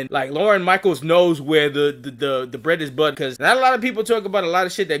now. And like Lauren Michaels knows where the bread is buttered, because not a lot of people talk about a lot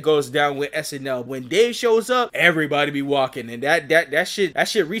of shit that goes down with SNL. When Dave shows up, everybody be walking, and that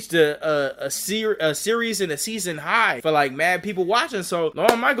shit reached a series and a season high for like mad people watching. So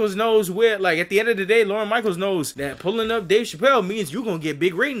Lauren Michaels knows where, like at the end of the day, Lauren Michaels knows that pulling up Dave Chappelle means you're gonna get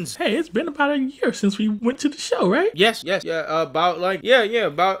big ratings. Hey, it's been about a year since we went to the show, right? Yes, yeah, about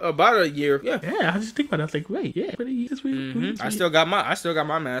a year. Yeah, I just think about it. I was like, wait, yeah, but I still got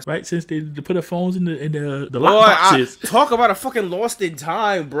my mask. Right, since they put the phones in the lock boxes. Talk about a fucking lost in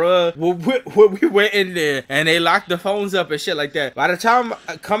time, bruh. We went in there and they locked the phones up and shit like that. By the time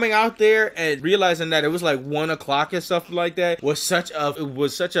coming out there and realizing that it was like 1 o'clock and stuff like that was such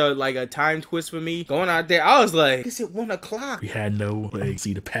a like a time twist for me. Going out there, I was like, is it 1 o'clock? We had no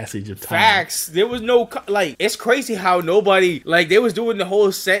see the passage of time. Facts. There was no like. It's crazy how nobody like they was doing the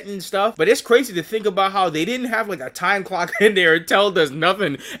whole set and stuff, but it's crazy to think about how they didn't have like a time clock in there and tell us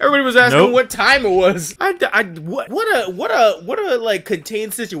nothing. Everybody was asking what time it was. What a like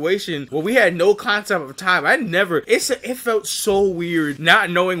contained situation where we had no concept of time. It felt so weird not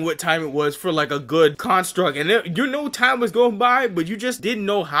knowing what time it was for like a good construct, and time was going by, but you just didn't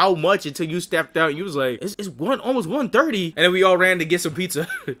know how much until you stepped out. And you was like, it's almost 1:30, and then we all ran to get some pizza.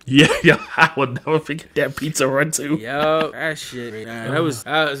 yeah, I will never forget that pizza run too. Yo, that shit, man, that was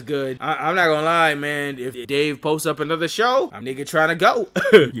good. I'm not gonna lie, man. If Dave posts up another show, I'm nigga trying to go.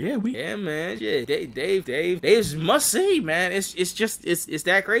 Yeah, man. Yeah, Dave's must see, man. It's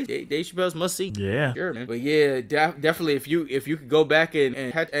that crazy. Dave Chappelle's must see. Yeah, sure, man. But yeah, definitely. If you could go back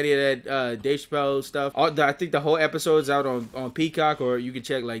and catch any of that Dave Chappelle stuff, I think the whole episode's out on Peacock, or you can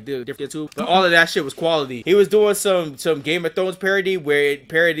check like the different too. But all of that shit was quality. He was doing some Game of Thrones parody where it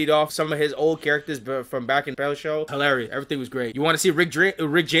parodied off some of his old characters from back in Bell show. Hilarious. Everything was great. You want to see Rick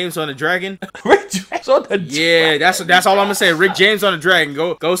James on the Dragon? Rick James on the Dragon. Yeah, that's all I'm gonna say. Rick James on the Dragon.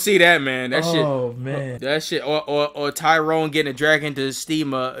 Go see that, man. That shit. Oh man. That shit. Or Tyrone getting a dragon to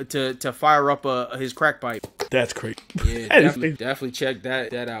steam to fire up his crack pipe. That's great. Yeah, definitely check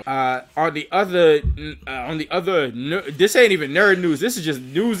that out. On the other, this ain't even nerd news. This is just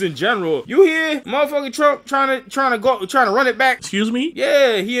news in general. You hear motherfucking Trump trying to run it back? Excuse me?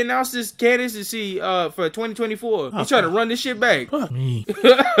 Yeah, he announced his candidacy for 2024. He's trying to run this shit back. Fuck me. This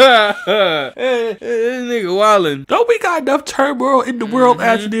nigga wildin'. Don't we got enough turmoil in the world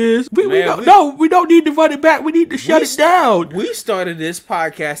as it is? We don't need to run it back. We need to shut it down. We started this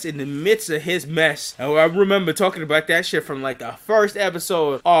podcast in the midst of his mess. And I remember talking about that shit from like the first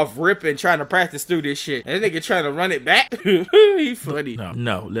episode off ripping, trying to practice through this shit. And nigga trying to run it back. He funny.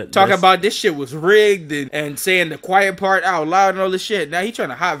 No. Talking about this shit was rigged and saying the quiet part out loud and all this shit. Now he trying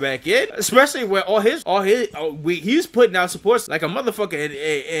to hop back in, especially when he's putting out supports like a motherfucker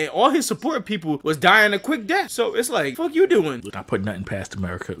and all his support people was dying a quick death. So it's like, fuck you doing? I put nothing past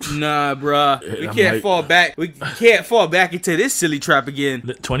America. Nah, bruh. We can't fall back. We can't fall back into this silly trap again.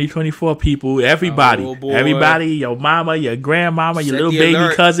 2024 people, everybody, your mama, your grandmama, your little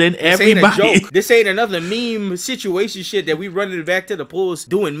baby cousin, everybody. This ain't another meme situation shit that we running back to the pools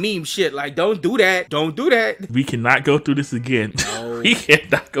doing meme shit. Like, don't do that. Don't do that. We cannot go through this again. No. We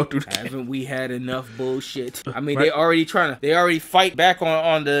cannot go through this. Haven't we had enough bullshit? I mean, they already fight back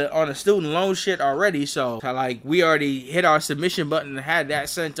on the student loan shit already. So like, we already hit our submission button and had that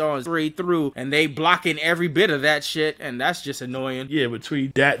sent on straight through, and they blocking every bit of that shit, and that's just annoying. Yeah,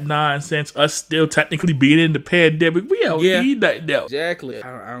 between that nonsense, us still technically being in the pandemic, we don't need nothing else. Exactly.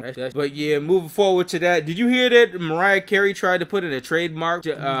 But yeah, moving forward to that, did you hear that Mariah Carey tried to put in a trademark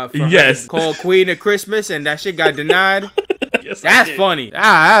called Queen of Christmas, and that shit got denied? Yes, that's funny.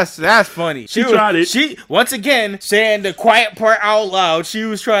 That's funny. She tried it. She, once again, saying the quiet part out loud, she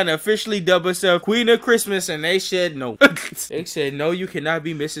was trying to officially dub herself Queen of Christmas, and they said no. They said, no, you cannot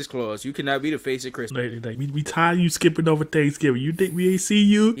be Mrs. Claus. You cannot be the face of Christmas. Like, we tired of you skipping over Thanksgiving. You think we ain't see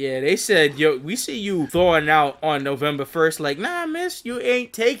you? Yeah, they said, yo, we see you throwing out on November 1st. Like, nah, miss, you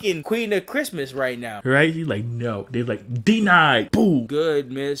ain't taking Queen of Christmas right now. Right? He's like, no. They're like, denied. Boom.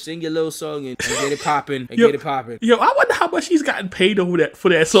 Good, miss. Sing your little song and get it popping. Get it popping. Yo, I wonder how much he's gotten paid for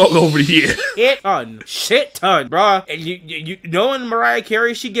that song over the year. Shit ton, bro. And you knowing Mariah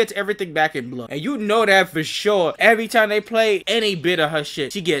Carey, she gets everything back in blood, and you know that for sure. Every time they play any bit of her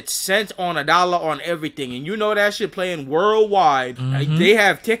shit, she gets cents on $1 on everything, and you know that shit playing worldwide. Mm-hmm. Like, they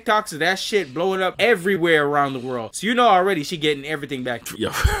have TikToks of that shit blowing up everywhere around the world, so you know already she getting everything back.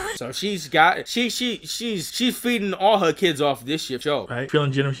 Yo. So she's feeding all her kids off this shit show. Right,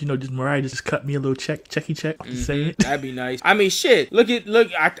 feeling generous, just Mariah just cut me a little check. Mm-hmm. Say it. That'd be nice. I mean, shit. Look.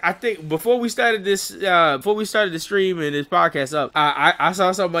 I think before we started the stream and this podcast up, I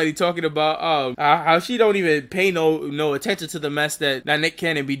saw somebody talking about how she don't even pay no attention to the mess that Nick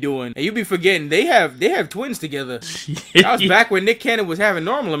Cannon be doing, and you be forgetting they have twins together. That was back when Nick Cannon was having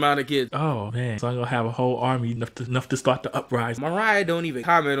normal amount of kids. Oh man, so I'm gonna have a whole army enough to start the uprising. Mariah don't even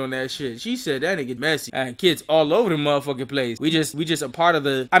comment on that shit. She said that nigga messy and kids all over the motherfucking place. We just a part of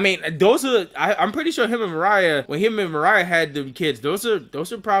the. I mean, those are. I'm pretty sure him and Mariah had them kids. Those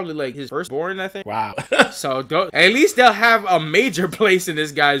are probably like his firstborn, I think. Wow. So at least they'll have a major place in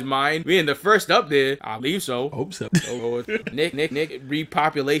this guy's mind. Being the first up there, I believe so. Hope so. Nick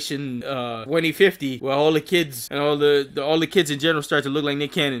repopulation 2050, where all the kids and all the kids in general start to look like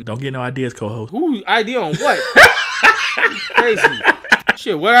Nick Cannon. Don't get no ideas, co-host. Who idea on what? Crazy.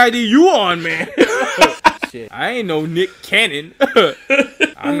 Shit, what idea you on, man? Shit, I ain't no Nick Cannon.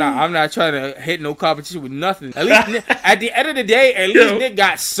 I'm not trying to hit no competition with nothing. At least at the end of the day, at least Nick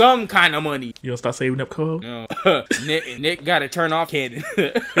got some kind of money. You don't start saving up, co-host? No. Nick got to turn off Cannon.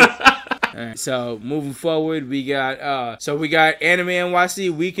 Alright, so moving forward, we got Anime NYC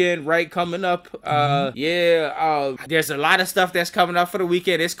weekend coming up. There's a lot of stuff that's coming up for the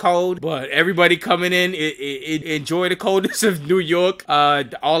weekend. It's cold, but everybody coming in, enjoy the coldness of New York.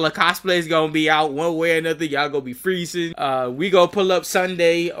 All the cosplays gonna be out one way or another. Y'all gonna be freezing. We go pull up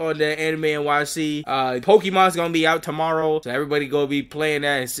Sunday on the Anime NYC. Pokemon's gonna be out tomorrow, so everybody gonna be playing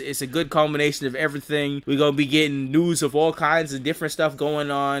that. It's a good combination of everything. We gonna be getting news of all kinds of different stuff going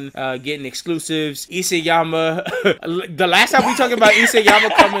on. Getting exclusives. Isayama. The last time we talking about Isayama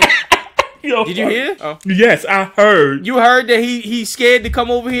coming. Yo, did you hear? Oh. Yes, I heard. You heard that he's scared to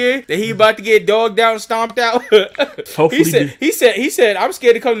come over here? That he about to get dogged out and stomped out? Hopefully. He said, I'm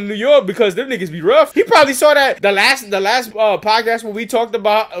scared to come to New York because them niggas be rough. He probably saw that the last podcast when we talked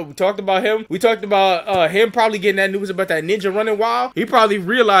about him. We talked about him probably getting that news about that ninja running wild. He probably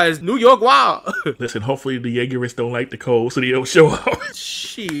realized New York wild. Listen, hopefully the Jaegerists don't like the cold, so they don't show up.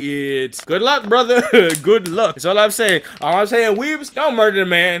 Shit. Good luck, brother. Good luck. That's all I'm saying. Weebs, don't murder the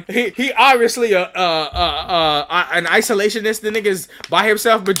man. He obviously an isolationist. The nigga's by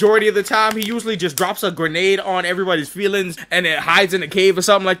himself majority of the time. He usually just drops a grenade on everybody's feelings and it hides in a cave or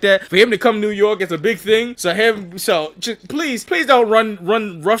something like that. For him to come to New York, it's a big thing. So just please don't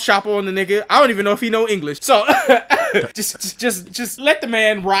run roughshod on the nigga. I don't even know if he know English. So just let the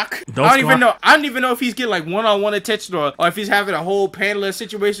man rock. I don't even know if he's getting like one-on-one attention or if he's having a whole panel of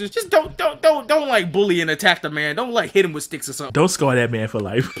situations. Just don't like bully and attack the man. Don't like hit him with sticks or something. Don't scar that man for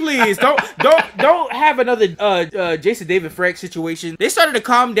life. Please don't have another Jason David Frank situation. They started to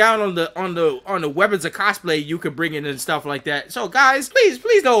calm down on the weapons of cosplay you could bring in and stuff like that. So guys,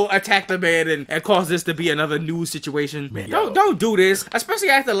 please don't attack the man and cause this to be another news situation. Man, don't do this, especially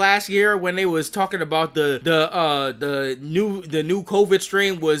after last year when they was talking about the the new COVID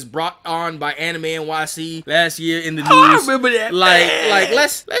strain was brought on by Anime NYC last year in the news. I remember that. Like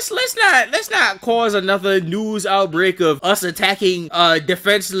let's not cause another news outbreak of us attacking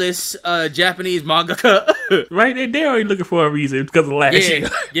defenseless Japanese mangaka. Right, they're already looking for a reason because of last year.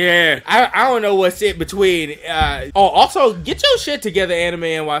 Yeah. I don't know what's it between. Also get your shit together, Anime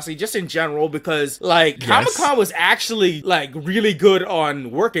NYC, just in general, because like Comic-Con was actually like really good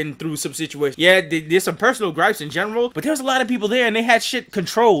on working through some situations. Yeah, there's some personal gripes in general, but there was a lot of people there and they had shit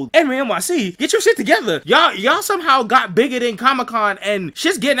controlled. Anime NYC, get your shit together. Y'all somehow got bigger than Comic-Con and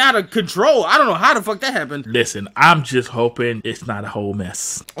shit's getting out of control. I don't know how the fuck that happened. Listen, I'm just hoping it's not a whole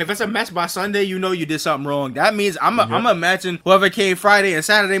mess. If it's a mess by Sunday, you know you did something wrong. That means I'm imagine whoever came Friday and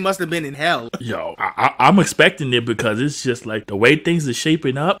Saturday must have been in hell. Yo, I'm expecting it because it's just like the way things are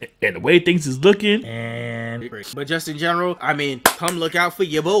shaping up and the way things is looking. But just in general, I mean, come look out for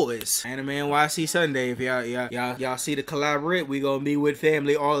your boys. Anime NYC Sunday. If y'all see the collaborate, we gonna be with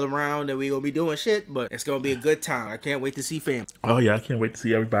family all around and we gonna be doing shit. But it's gonna be a good time. I can't wait to see family. Oh yeah, I can't wait to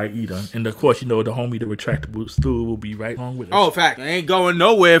see everybody eat them. And of course, the homie, the retractable stool, will be right along with us. Oh, fact. I ain't going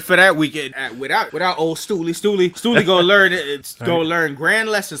nowhere for that weekend without old Stoolie. Stoolie gonna learn it. Gonna learn grand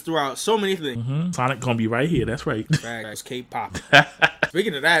lessons throughout so many things. Mm-hmm. Sonic gonna be right here. That's right. That's K-pop.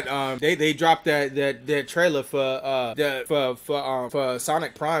 Speaking of that, they dropped that trailer for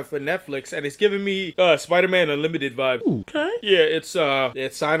Sonic Prime for Netflix, and it's giving me Spider-Man Unlimited vibe. Ooh, okay. Yeah,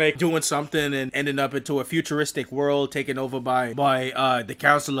 it's Sonic doing something and ending up into a futuristic world taken over by the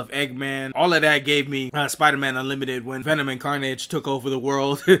Council of Eggman. All of that gave me Spider-Man Unlimited when Venom and Carnage took over the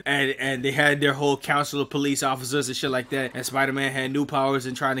world, and they had their whole council of police officers and shit like that, and Spider-Man had new powers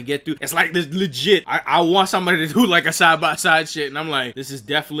and trying to get through. It's like this legit. I want somebody to do like a side-by-side shit, and I'm like, this is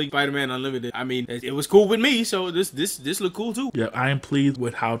definitely Spider-Man Unlimited. I mean, it was cool with me, so this look cool too. Yeah, I am pleased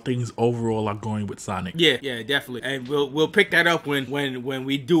with how things overall are going with Sonic. Yeah, definitely. And we'll pick that up when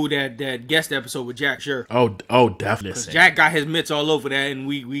we do that guest episode with Jack. Sure. Oh, definitely. Jack got his mitts all over that, and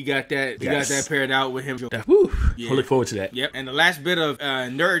we got that. We got that paired out with him. I look forward to that. Yep. And the last bit of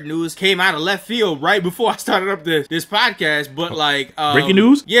nerd news came out of left field right before I started up this podcast. But like breaking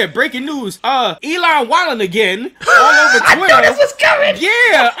news. Yeah, breaking news. Elon wilding again all over Twitter. I knew this was coming.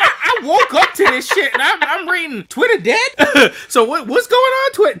 Yeah, I woke up to this shit and I'm reading Twitter dead. So what's going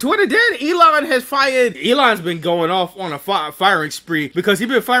on? Twitter dead. Elon's been going off on a firing spree because he's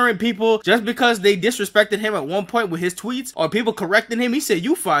been firing people just because they disrespected him at one point with his tweets or people correcting him. He said,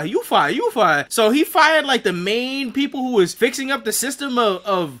 you fire. So he fired like the main people who was fixing up the system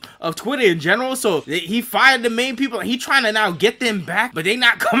of Twitter in general. So he fired the main people and he trying to now get them back, but they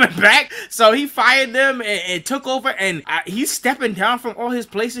not coming back. So he fired them and took over, and he's stepping down from all his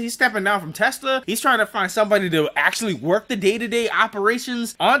places. He's stepping down from Tesla. He's trying to find somebody to actually work the day-to-day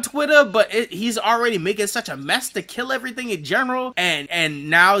operations on Twitter, but he's already making such a mess to kill everything in general. And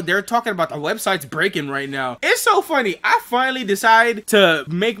now they're talking about the website's breaking right now. It's so funny. I finally decide to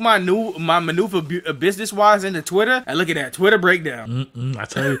make my maneuver business-wise into Twitter, and look at that, Twitter breakdown. I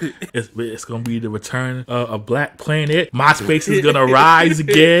tell you, it's gonna be the return of Black Planet. MySpace is gonna rise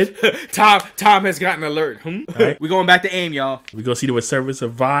again. Tom has gotten alert. Right. We going back to AIM, y'all. We gonna see the resurgence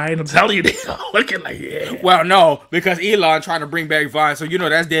of Vine. I'm telling you, they're looking like Well, no, because Elon trying to bring back Vine, so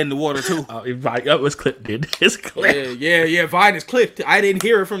that's dead in the water too. Vine, it's clipped, dude. It's clipped. Yeah. Vine is clipped. I didn't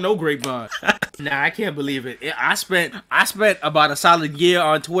hear it from no grapevine. Nah, I can't believe it. I spent about a solid year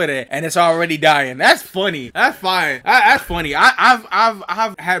on Twitter, and it's already dying. That's funny. That's fine. That's funny.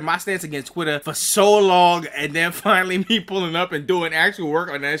 I've had my stance against Twitter for so long, and then finally me pulling up and doing actual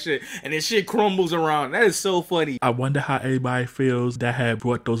work on that shit, and this shit crumbles around. That is so funny. I wonder how everybody feels that had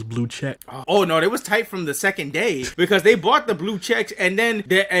brought those blue checks. Oh no, they was tight from the second day because they bought the blue checks, and then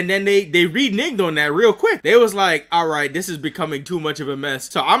they reneged on that real quick. They was like, all right, this is becoming too much of a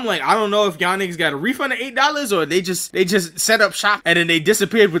mess. So I'm like, I don't know if y'all niggas got a refund of $8 or they just set up shop and then they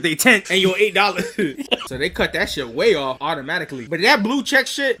disappeared with their tent and your $8. So they cut that shit way off automatically. But that blue check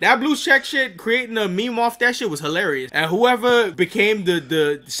shit, creating a meme off that shit was hilarious. And whoever became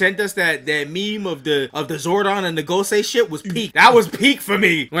the sent us that meme of the Zordon and the Gosei shit was peak. That was peak for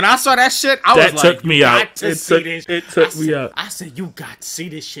me. When I saw that shit, I was like, took me out. It took me out. I said, you got to see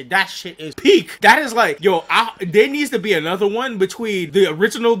this shit. That shit is peak. That is like, there needs to be another one between the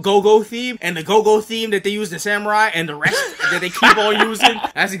original Go-Go theme and the Go-Go theme that they used in Samurai and the rest that they keep on using.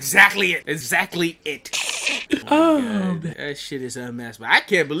 That's exactly it. Oh, that shit is a mess, but I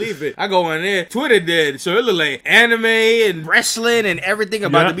can't believe it. I go on there, Twitter dead, so it look like anime and wrestling and everything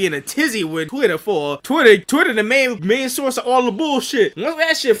about to be in a tizzy with Twitter for Twitter the main source of all the bullshit. Once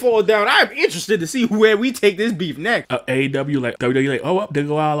that shit fall down, I'm interested to see where we take this beef next. AEW like WWE like, oh, there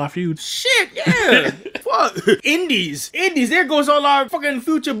go all our feuds. Shit, yeah. fuck? Indies. There goes all our fucking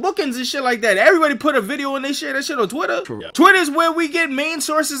future bookings and shit like that. Everybody put a video and they share that shit on Twitter. True. Twitter's where we get main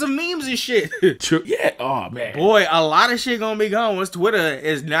sources of memes and shit. True. Yeah. Oh man. Boy, a lot of shit gonna be gone once Twitter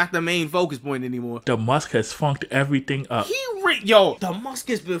is not the main focus point anymore. The Musk has funked everything up. Yo, the Musk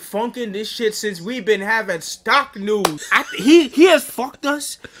has been funking this shit since we've been having stock news. He has fucked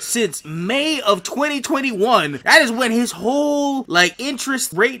us since May of 2021. That is when his whole like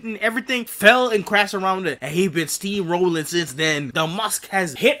interest rate and everything fell and crashed around it. And he's been steamrolling since then. The Musk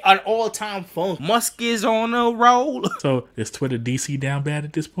has hit an all-time funk. Musk is on a roll. So is Twitter DC down bad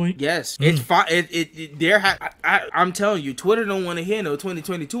at this point? Yes, it's fine. I'm telling you, Twitter don't want to hear no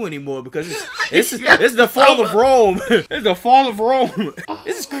 2022 anymore because it's the fall of Rome. It's the fall of Rome.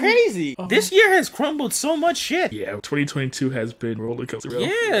 This is crazy. This year has crumbled so much shit. Yeah, 2022 has been roller coaster.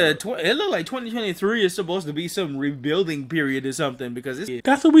 Yeah, it looked like 2023 is supposed to be some rebuilding period or something because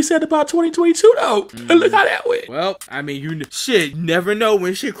that's what we said about 2022 though. Look how that went. Well, I mean, you never know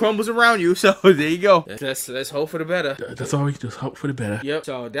when shit crumbles around you. So there you go. Let's hope for the better. That's all we can just hope for the better. Yep.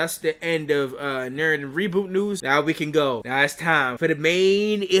 So that's the end of Nerd and Reboot news. Now we can go. Now it's time for the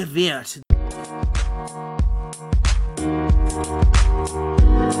main event.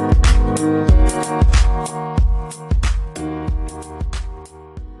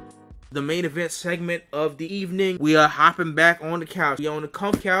 The main event segment of the evening, we are hopping back on the couch. We on the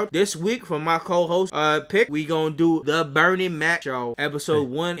comfy couch. This week, from my co-host pick, we gonna do the Bernie Mac Show, episode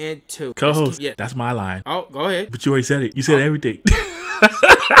 1 and 2. Co-host, that's my line. Oh, go ahead. But you already said it. You said everything.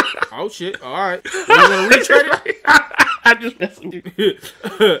 Oh shit! All right. You wanna retread it? I just messed with you.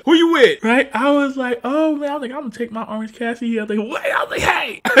 Who you with? Right? I was like, oh man, I was like, I'm gonna take my Orange Cassidy. I was like, wait, I was like,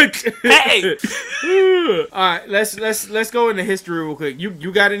 hey. All right, let's go into history real quick.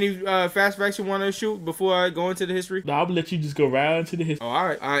 You got any fast facts you want to shoot before I go into the history? No, I'm gonna let you just go right into the history. Oh,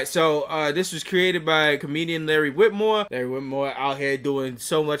 all right. So this was created by comedian Larry Whitmore. Larry Whitmore out here doing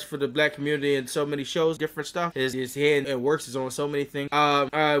so much for the black community and so many shows, different stuff. His head and works is on so many things.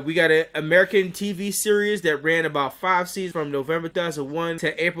 We got an American TV series that ran about 5 seasons from November 2001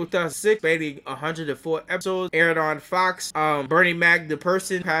 to April 2006, spanning 104 episodes, aired on Fox. Bernie Mac, the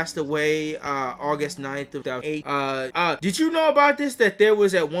person, passed away August 9th of 2008. Did you know about this, that there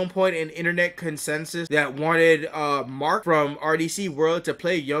was at one point an internet consensus that wanted Mark from RDC World to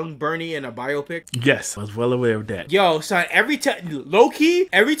play young Bernie in a biopic? Yes, I was well aware of that. Yo, son, every time, low-key,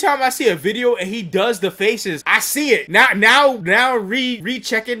 every time I see a video and he does the faces, I see it. Now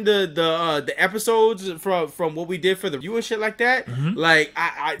rechecking the episodes from what we did for the view and shit like that. Mm-hmm. Like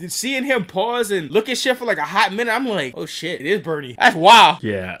I seeing him pause and look at shit for like a hot minute, I'm like, oh shit, it is Bernie. That's wild.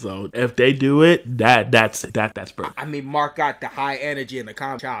 Yeah. So if they do it, that's Bernie. I mean, Mark got the high energy and the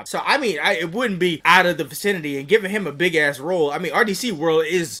calm job. So I mean, it wouldn't be out of the vicinity, and giving him a big ass role. I mean, RDC World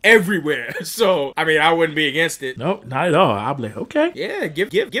is everywhere. So I mean, I wouldn't be against it. Nope, not at all. I'll be like, okay. Yeah,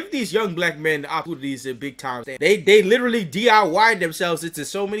 give these young black men opportunities in big time. They literally DIY'd themselves into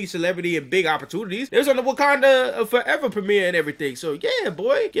so many celebrity and big opportunities. It was on the Wakanda Forever premiere and everything. So yeah,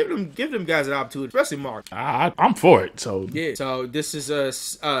 boy, give them guys an opportunity, especially Mark. I'm for it. So yeah. So this is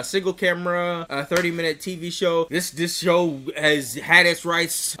a single camera, 30-minute TV show. This show has had its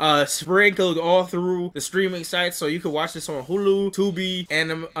rights sprinkled all through the streaming sites, so you can watch this on Hulu, Tubi,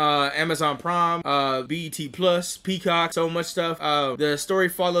 and Amazon Prime, BET Plus, Peacock, so much stuff. The story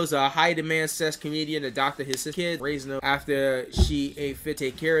follows a high-demand sex comedian adopted his kid, raising them after she ain't fit to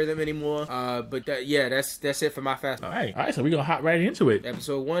take care of them anymore. But that's it for my fast. All right, so we're gonna hop right into it.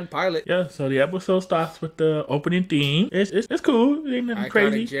 Episode 1, pilot. Yeah, so the episode starts with the opening theme. It's cool. It ain't nothing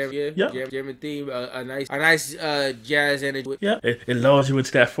crazy. Jam and theme. A nice jazz energy. Yeah, it lulls you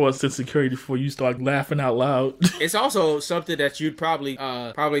into that false insecurity before you start laughing out loud. It's also something that you'd probably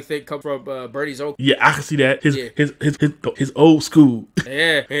think come from Bernie's old. Yeah, I can see that. His old school.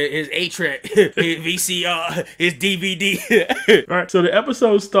 Yeah, his 8-track, his VCR, his DVD. All right, so the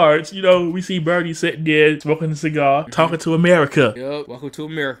episode starts. We see Bernie sitting there smoking a cigar, talking to America. Yup, welcome to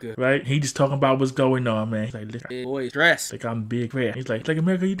America. Right? He just talking about what's going on, man. He's like, boy, dressed. Like I'm big red. He's like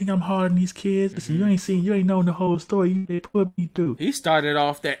America, you think I'm hard on these kids? Listen, you ain't known the whole story. They put me through. He started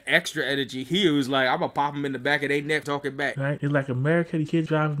off that extra energy. He was like, I'm gonna pop him in the back of their neck talking back. Right? He's like, America, the kids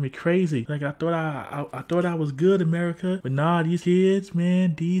driving me crazy. Like I thought I was good, America, but nah, these kids,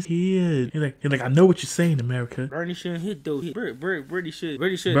 man, these kids. He's like, I know what you're saying, America. Bernie shouldn't hit those. Bernie should.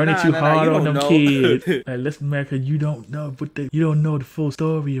 Bernie too hard on them kids. Like, listen, America, you don't know the full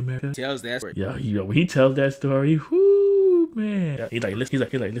story, America. He tells that story. Yeah, when he tells that story, whoo, man. Yeah,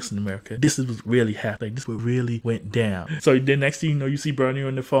 listen, America, this is what really happened. Like, this what really went down. So then next thing you know, you see Bernie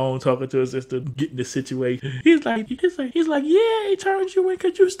on the phone talking to his sister, getting the situation. He's like, yeah, he turned you in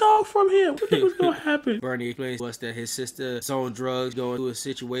because you stole from him. What do you think was gonna happen? Bernie explains to us that his sister's on drugs, going through a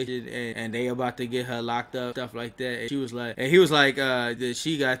situation, and they about to get her locked up, stuff like that. And he was like, that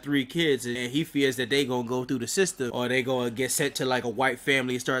she got 3 kids, and he fears that they gonna go through the system, or they gonna get sent to like a white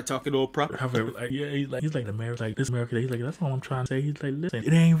family and start talking to a proper. Like, yeah, he's like America, like this America. He's like, that's all I'm trying to say. He's like, listen,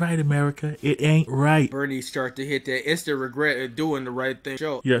 it ain't right, America. It ain't right. Bernie start to hit that instant regret of doing the right thing.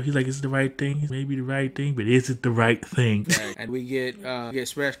 Show. Yeah, he's like, it's the right thing. It's maybe the right thing, but is it the right thing? Right. And we get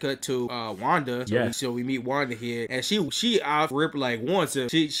smash cut to Wanda. So we meet Wanda here, and she off rip like wants him.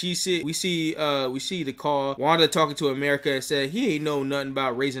 We see the call. Wanda talking to America and said he ain't know nothing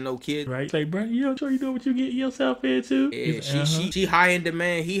about raising no kids. Right? Like, Bernie, you know what you get yourself into. Yeah, she high in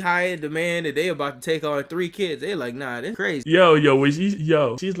demand. He high in demand, and they about to take on 3 kids. They like, nah, that's crazy.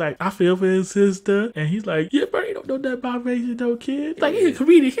 She's like, I feel for his sister, and he's like, yeah, Bernie don't know nothing about raising no kids. Like, he's a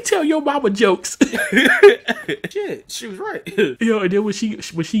comedian. He tell your mama jokes. Shit, she was right. And then when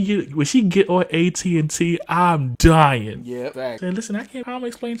she get on AT&T, I'm dying. Yeah, facts. And listen, I can't. How am I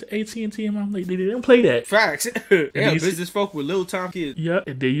explain to AT&T? And I'm like, they don't play that. Facts. Yeah, business folk with little time kids. Yeah,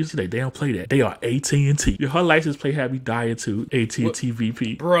 and they usually they don't play that. They are AT&T. Her license plate had me dying too. AT&T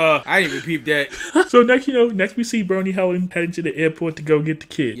VP. Bruh, I didn't even peep that. So next we see Bernie heading to the airport to go get the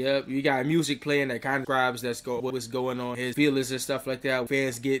kid. Yep, you got music playing that kind of describes what's going on, his feelings and stuff like that.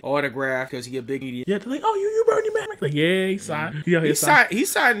 Fans get autographed because he a big idiot. Yeah, they're like, oh, you Bernie Mac. Like, yeah, he signed. He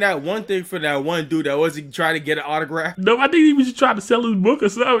signed that one thing for that one dude that wasn't trying to get an autograph. No, I think he was just trying to sell his book or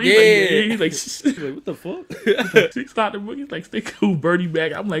something. He's like, what the fuck? He started the book. He's like, stay cool, Bernie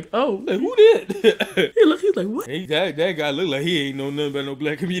Mac. I'm like, oh, like, who did? He's like, what? That guy look like he ain't know nothing about no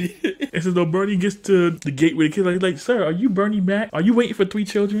black comedian. And so Bernie gets to the gate with the kid. He's like, sir, are you Bernie Mac? Are you waiting for 3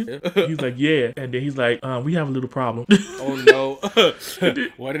 children? He's like, yeah. And then he's like, we have a little problem. Oh no!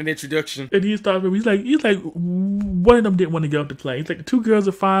 What an introduction! And he's like, one of them didn't want to get off the plane. He's like, the 2 girls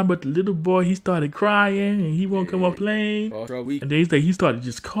are fine, but the little boy, he started crying and he won't come off plane. And then he's like, he started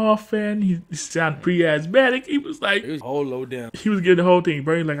just coughing. He sounded pretty asthmatic. He was like, it was whole low down. He was getting the whole thing.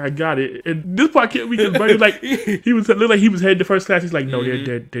 Bernie like, I got it. And this part killed me because Bernie like he was looked like he was heading to first class. He's like, no,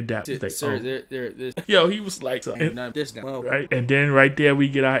 they're down. He's like, sir, they're yo, he was like, this now. Right, and then right there we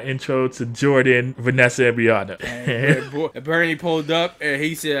get our intro to Jordan, Vanessa, and Brianna. Bernie pulled up and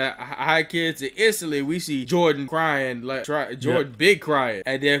he said, "Hi, kids!" And instantly we see Jordan crying, big crying,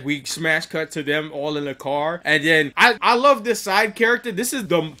 and then we smash cut to them all in the car. And then I love this side character. This is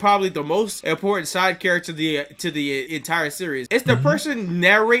probably the most important side character to the entire series. It's the person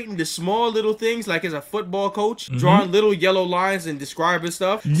narrating the small little things, like as a football coach, drawing little yellow lines and describing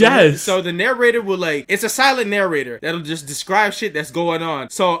stuff. Yes. So the narrator will it's a silent narrator that'll just describe shit that's going on.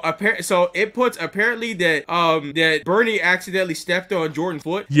 So it puts apparently that Bernie accidentally stepped on Jordan's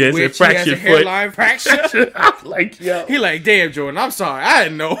foot. Yes, which he has a hairline fracture. Like, yo. He like, damn, Jordan, I'm sorry, I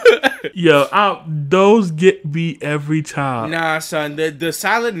didn't know. Yo, those get me every time. Nah, son, the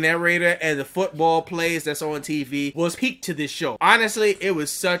silent narrator and the football plays that's on TV was peak to this show. Honestly, it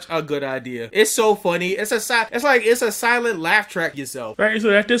was such a good idea. It's so funny. It's a silent laugh track yourself. Right,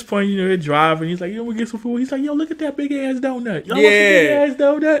 so at this point, they're driving. He's like, yo, we get some food. He's like, yo, look at that big ass donut. Yo, big ass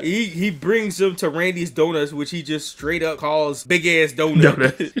donut. He brings them to Randy's Donuts, which he just straight up calls big ass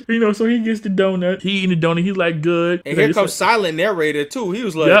donut. So he gets the donut. He eating the donut. He's like, good. And here comes silent narrator too. He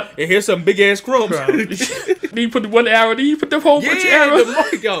was like, and here's some big ass crumbs. He put the one arrow. He put the whole bunch of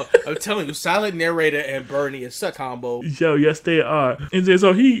arrows. Yo, I'm telling you, silent narrator and Bernie is such combo. Yo, yes they are. And then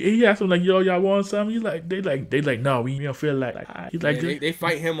so he asked him like, yo, y'all want something? He's like, they like, no, we don't feel like. He's like, they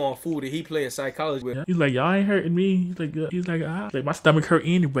fight him on food and he play a psychologist with. He's like, y'all ain't hurting me. He's like, my stomach hurt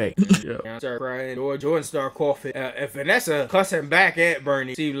anyway. I start crying. Or Jordan start coughing. And Vanessa cussing back at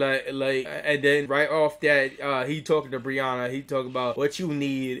Bernie. See, like, and then right off that, he talking to Brianna. He talking about what you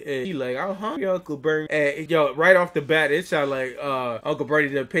need. And he like, I'm hungry, Uncle Bernie. And yo, right off the bat, it sounded like Uncle Bernie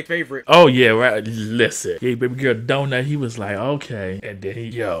the pick favorite. Oh yeah, right. Listen, yeah, baby girl donut. He was like, okay, and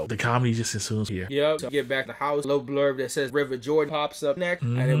then the comedy just ensues here. Yep. So get back to the house. Little blurb that says River Jordan pops up next,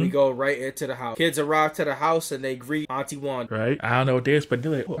 and then we go right into the house. Kids arrive to the house and they greet Auntie Wanda. Right. I don't know what they expect.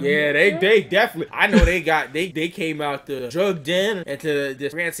 They're like, oh, yeah, they definitely. I know they came out the drug den into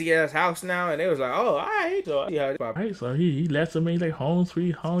this fancy ass house now, and they was like, oh, all right. So Yeah, right. So he lets him in. He's like, home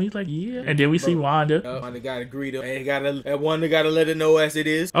sweet home. He's like, yeah. And then we see Wanda. Wanda gotta greet him, and Wanda gotta let her know as it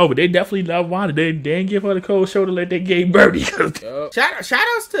is. Oh, but they definitely love Wanda. They didn't give her the cold shoulder like they gave Birdie. Shout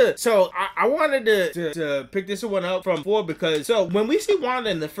outs to. So I wanted to pick this one up from before, because so when we see Wanda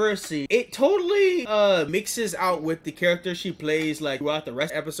in the first scene, it totally mixes out with the character she plays like throughout the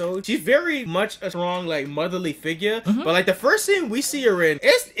rest of the episode. She's very much a strong like motherly figure, but like the first scene we see her in,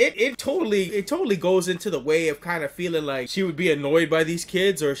 it totally goes into the way of kind of feeling like she would be annoyed by these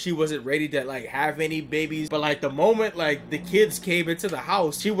kids, or she wasn't ready to like have any babies. But like the moment like the kids came into the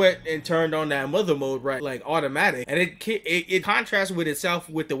house, she went and turned on that mother mode, right, like automatic, and it contrasts with itself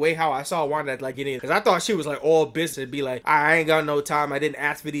with the way how I saw Wanda like getting, because I thought she was like all business, be like, I ain't got no time, I didn't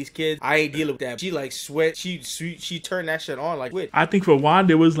ask for these kids, I ain't dealing with that. She like sweat, she turned that shit on like with. I think for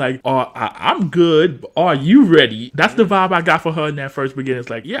Wanda it was like, oh, I'm good, are you ready? That's the vibe I got for her in that first beginning. It's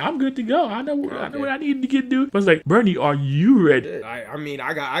like, yeah, I'm good to go, I know what I need to get do. But it's like, Bernie, are you ready? I mean,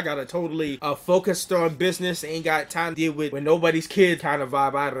 I got a totally focused on business, ain't got time to deal with when nobody's kid kind of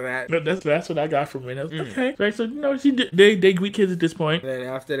vibe out of that. That's what I got from it. Okay, right, so they greet kids at this point. And then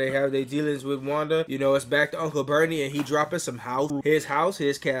after they have their dealings with Wanda, it's back to Uncle Bernie, and he dropping some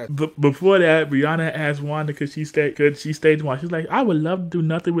his cat. But before that, Brianna asked Wanda could she stay one. She's like, I would love to do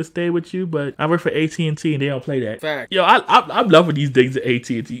nothing but stay with you, but I work for AT&T and they don't play that. Fact. Yo, I'm loving these things at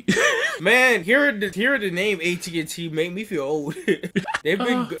AT&T. Man, hearing the name AT&T make me feel old.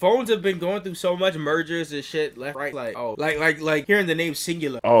 Phones have been going through so much mergers and shit left, right, like hearing the name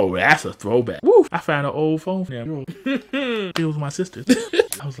Singular. Oh, that's a throwback. Woo! I found an old phone now. It was my sister's.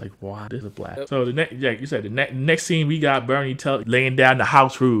 I was like, wow, this is black. Yep. So the next scene we got Bernie laying down the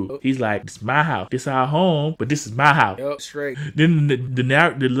house rule. He's like, this is my house. This is our home, but this is my house. Yep, straight. Then the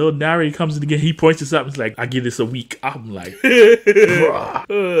little narrator comes in again. He points to something. It's like, I give this a week. I'm like,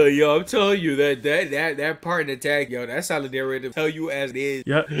 yo, I'm telling you that part in the tag, yo, that's how the narrator tell you as it is.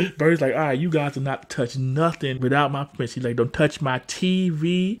 Yeah. Bernie's like, all right, you guys are not to touch nothing without my permission. She's like, don't touch my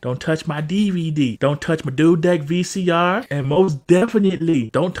TV. Don't touch my DVD. Don't touch my Dual Deck VCR. And most definitely,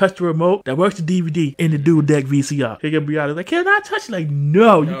 don't touch the remote that works the DVD in the Dual Deck VCR. Here can be honest. Like, can I touch it? Like,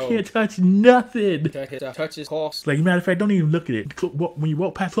 no, you can't touch nothing. Touch his cost. Like, matter of fact, don't even look at it. When you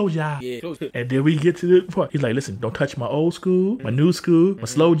walk past, close your eyes. Yeah, close it. And then we get to the part. He's like, listen, don't touch my old school, my new school, my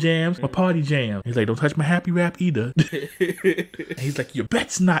slow jams, my party jam. He's like, don't touch my happy rap either. And he's like, you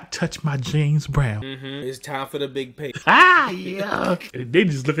best not touch my James Brown. It's time for the big pay. Yeah. And they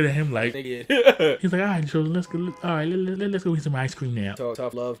just looking at him like, he's like, all right, so let's go get some ice cream now.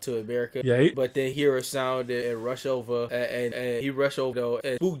 Tough love to America. Yeah. But they hear a sound and rush over, and he rush over though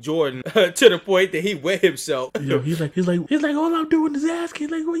and spook Jordan to the point that he wet himself. Yo, he's like, all I'm doing is asking,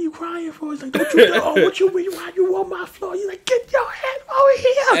 like, what are you crying for? He's like, don't you know what you mean? Why you on my floor? He's like, get your head over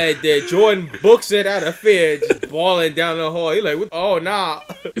here. And then Jordan books it out of fear, just bawling down the hall. He's like, oh nah.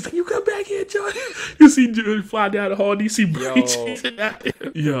 It's like, you come back here, Jordan. You see Jordan fly down the hall and you see Bernie chasing out there.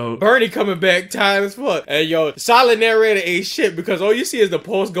 Yo, Bernie coming back time as fuck. And yo, silent narrator ain't shit, because all you see is the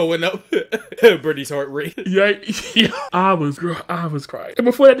pulse going up. Bernie's heart rate. Yeah, I was crying. And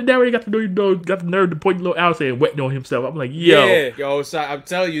before that, the narrator got the nerve to point little out and wetting on himself. I'm like, yo, so I'm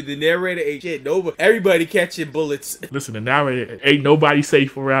telling you, the narrator ain't shit. Everybody catching bullets. Listen, the narrator ain't nobody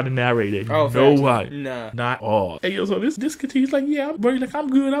safe around the narrator. Oh, nobody. Nah, not all. Hey, yo, so this continues like, yeah, Bernie, like, I'm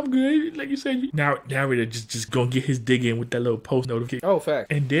good. Like you said, narrator just gonna get his dig in with that little post notification. Oh,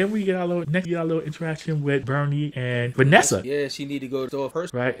 fact. And then we get our little interaction with Bernie and Vanessa. Yeah, she need to go to the store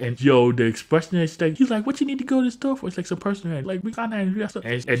first. Right, and yo, the expression that he's like, what you need to go to the store for? It's like some personal, like, we got that.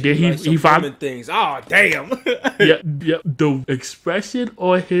 And then he found things. Oh, damn. yeah, the expression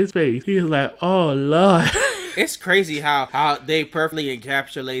on his face, he's like, oh Lord. It's crazy how they perfectly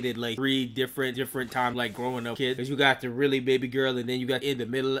encapsulated like 3 different times like growing up kids. Because you got the really baby girl, and then you got in the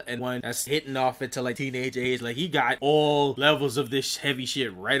middle, and one that's hitting off into like teenage age. Like, he got all levels of this heavy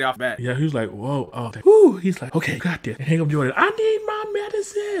shit right off bat. Yeah, he was like, whoa, oh, whoo. He's like, okay, got this. And hang up Jordan, I need my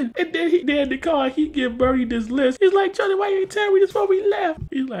medicine. And then he in the car, he give Bernie this list. He's like, Jordan, why you ain't tell me this before we left?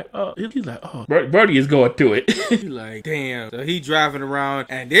 He's like, oh. Bernie is going through it. He's like, damn. So he driving around,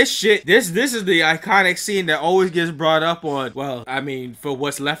 and this shit, this is the iconic scene that always gets brought up on, well, I mean, for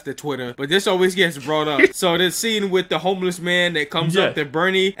what's left of Twitter, but this always gets brought up. So the scene with the homeless man that comes up to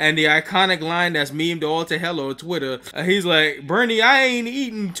Bernie, and the iconic line that's memed all to hell on Twitter. He's like, Bernie, I ain't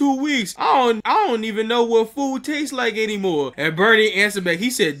eaten 2 weeks. I don't even know what food tastes like anymore. And Bernie answered back,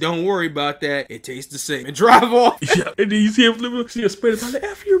 he said, don't worry about that. It tastes the same. And drive off. Yeah. And then you see him spread about the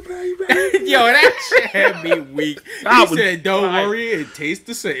F you, Bernie. Yo, that shit had me weak. He said, don't worry, it tastes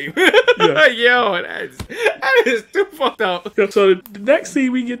the same. Yo, That is too fucked up. So the next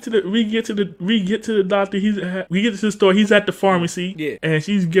scene, we get to the doctor. We get to the store. He's at the pharmacy. Yeah. And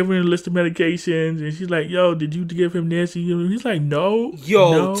she's giving him a list of medications, and she's like, "Yo, did you give him this?" And he's like, "No."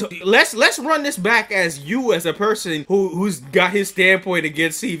 Yo, no. Let's run this back as you as a person who's got his standpoint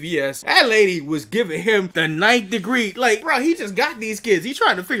against CVS. That lady was giving him the 9th degree. Like, bro, he just got these kids. He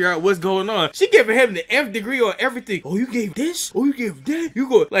trying to figure out what's going on. She giving him the Nth degree on everything. Oh, you gave this? Oh, you gave that? You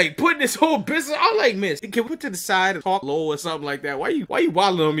go like putting this whole business. I'm like, miss, can we put to the side and talk low or something like that? Why you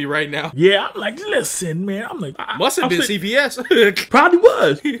wilding on me right now? Yeah, I'm like, listen, man. I'm like, Must have been CVS. Probably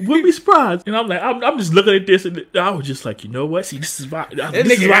was. Wouldn't be surprised. And I'm like, I'm just looking at this, and I was just like, you know what? See, this is why. That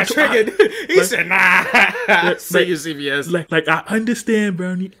nigga got triggered. He said, nah. Say your CVS. Like, I understand,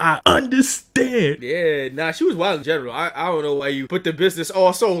 Bernie. I understand. Yeah, nah, she was wild in general. I don't know why you put the business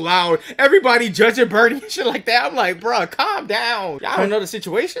all so loud. Everybody judging Bernie and shit like that. I'm like, bro, calm down. Y'all don't know the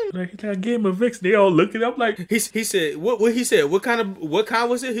situation. Like, I gave him a Vicks. They all looking up like he said what he said. What kind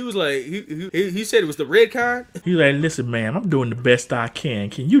was it? He was like he said it was the red kind. He's like, listen, man, I'm doing the best I can.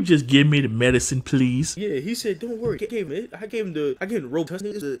 Can you just give me the medicine, please? Yeah, he said, don't worry. I gave him the rope.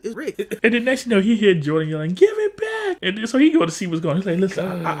 It's red. And then next you know, he hear Jordan yelling, give it back. And then, so he go to see what's going on. He's like,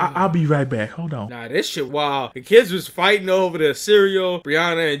 listen, I'll be right back. Hold on. Nah, this shit wild. The kids was fighting over the cereal.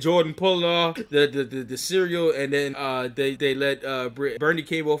 Brianna and Jordan pulling off the cereal, and then they let Bernie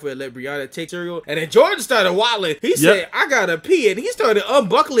came over and let Brianna take cereal, and then Jordan started wilding. He said, I gotta pee, and he started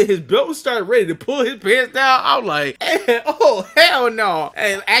unbuckling his belt and started ready to pull his pants down. I'm like, oh hell no,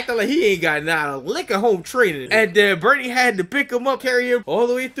 and acting like he ain't got not a lick of home training. And then Bernie had to pick him up, carry him all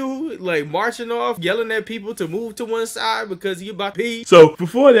the way through, like marching off, yelling at people to move to one side because he about to pee. So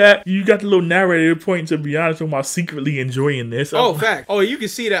before that, you got the little narrator pointing to Brianna talking about secretly enjoying this. Oh, fact. Oh, you can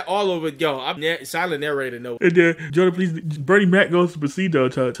see that all over. Yo, I'm silent narrator. No. And then Jordan, please, Bernie Mac goes to proceed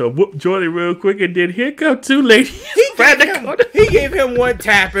to whoop Jordan real quick, and then here come two ladies. He gave him one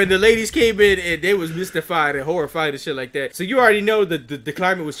tap, and the ladies came in, and they was mystified and horrified and shit like that. So you already know the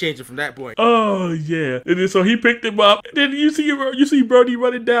climate was changing from that point. Oh yeah. And then so he picked him up. And then you see Bernie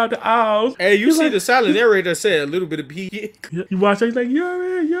running down the aisles. And you see the silent narrator said a little bit of pee. You watch. He's like,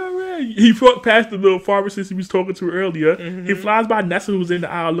 you're in. He walked past the little pharmacist he was talking to earlier. Mm-hmm. He flies by Nessa, who's in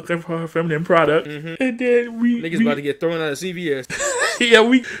the aisle looking for her feminine product. Mm-hmm. And then niggas about to get thrown out of CVS.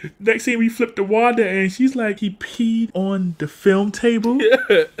 Yeah, next scene we flip to Wanda, and she's like, he peed on the film table.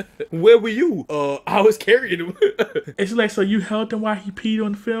 Where were you? I was carrying him. And she's like, so you held him while he peed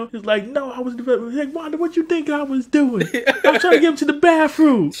on the film? He's like, no, I was like, Wanda, what you think I was doing? I was trying to get him to the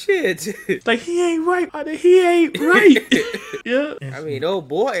bathroom. Shit. Like, he ain't right, Wanda. He ain't right. Yeah. I mean, oh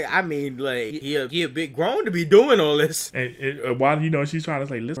boy. I mean, like, he a big grown to be doing all this. And Wanda, she's trying to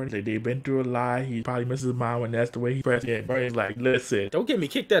say, listen, they've been through a lot. He probably misses his mind when that's the way he pressed it. Bernie's like, listen. Don't get me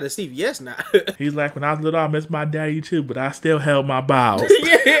kicked out of CVS now. He's like, when I was little, I missed my daddy too, but I still held my bowels.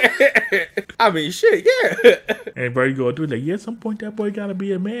 Yeah. I mean, shit, yeah. And Bernie going through like, yeah, at some point that boy gotta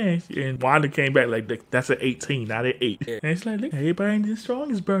be a man. And Wanda came back like, that's an 18, not an 8. Yeah. And it's like, look, everybody ain't as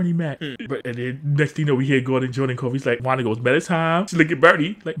strong as Bernie Mac. But and then next thing you know, we hear Gordon Jordan Cove. He's like, Wanda goes, medicine time. She look at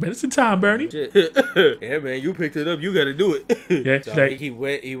Bernie, like, medicine time, Bernie. Shit. Yeah, man, you picked it up. You gotta do it. Yeah, so like, he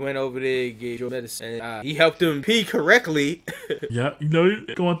went over there, gave your medicine. And, he helped him pee correctly. Yeah,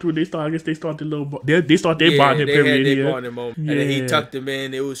 going through, they start their little, they start their bonding period. They had their bonding moment. Yeah. And then he tucked him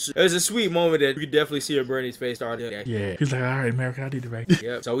in. It was a sweet moment that you could definitely see on Bernie's face started. Yeah. He's like, all right, America, I did it right.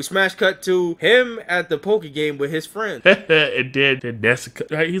 Yep. So we smash cut to him at the poker game with his friends. And then that's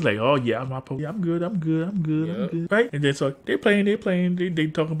right. He's like, oh yeah, I'm poker. Yeah, I'm good. Yep. Right? And then so they playing, they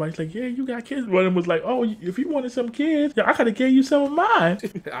talking about, he's like, yeah, you got kids. One of them was like, oh, if you wanted some kids, I could have gave you some of mine.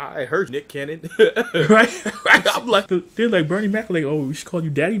 I heard Nick Cannon. right? I'm like, they're like, Bernie Mac, like, oh, we should call you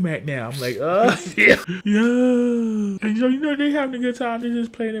Daddy Mac now. I'm like, yeah. And so, they having a good time. They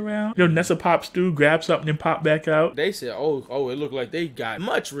just playing around. Nessa pops through, grabs something and pop back out. They said, oh, it looked like they got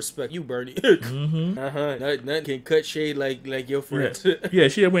much respect. You, Bernie. Mm-hmm. Nothing can cut shade like your friends. Yeah,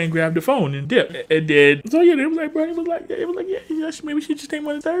 she went and grabbed the phone and dipped. And then, so yeah, they was like, Bernie was like, yeah, maybe she just ain't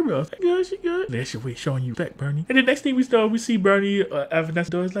want to serve her. I was like, she good. There she was showing you back, Bernie. And the next thing we see Bernie at Vanessa's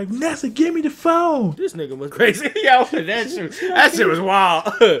door. It's like, Vanessa, give me the phone. This nigga was crazy. Yo, that shit was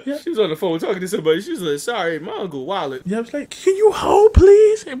wild. Yeah. She was on the phone talking to somebody. She was like, sorry, my uncle Wallet. Yeah, I was like, can you hold,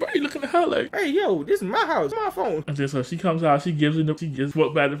 please? And Bernie looking at hell? Like, hey, yo, this is my house, my phone. and then so she comes out, she gives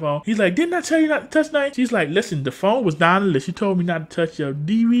walks back the phone. He's like, didn't I tell you not to touch nothing? She's like, listen, the phone was not on the list. You told me not to touch your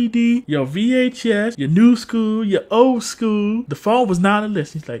DVD, your VHS, your new school, your old school. The phone was not on the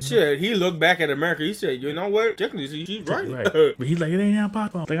list. He's like, Shit, he looked back at America. He said, you know what? Technically, she's right. But he's like, it ain't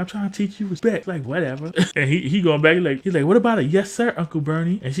about phone. Like, I'm trying to teach you respect. Like, whatever. And he going back, he's like, what about a yes, sir, Uncle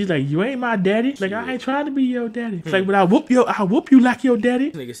Bernie? And she's like, you ain't my daddy. Like, I ain't trying to be your daddy. It's like, but I'll whoop you like your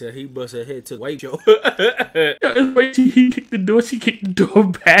daddy. Nigga said he bust her head to white Joe. He kicked the door. She kicked the door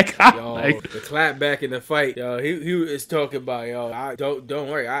back. Yo, the clap back in the fight. Yo, he was talking about, yo, don't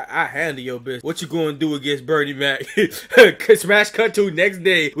worry. I handle your business. What you going to do against Bernie Mac? Smash cut to next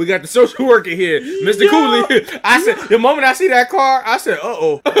day. We got the social worker here, Mr. Cooley. I said, the moment I see that car, I said,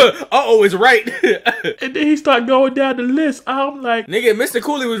 uh-oh is right. And then he started going down the list. I'm like, nigga, Mr.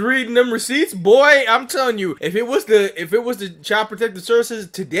 Cooley was reading them receipts. Boy, I'm telling you, if it was the Child Protective Services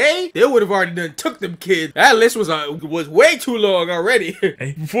today, they would have already done took them kids. That list was way too long already.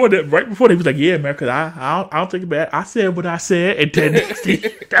 And right before they was like, yeah, man, cause I don't take it back. I said what I said, and then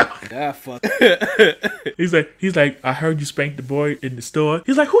fuck. he's like, I heard you spanked the boy in the store.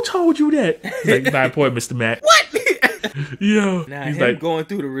 He's like, who told you that? He's like, my boy, Mr. Mac. What? Yo, now he's him like going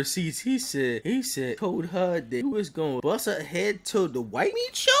through the receipts. He said told her that he was gonna bust her head to the white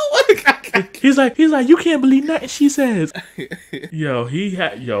meat show. he's like, you can't believe nothing she says. When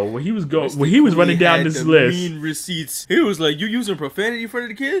he was running down this list. Mean receipts. He was like, you using profanity in front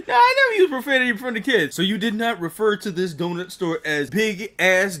of the kids? Nah, I never use profanity in front of the kids. So you did not refer to this donut store as big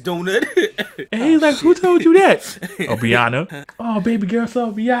ass donut. And he's like, who told you that? Oh, Brianna. Oh, baby girl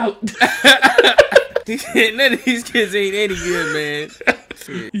saw me out. None of these kids ain't any good, man.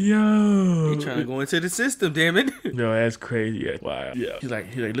 Yo, They trying to go into the system, damn it. No, that's crazy. That's wild. Yeah. He's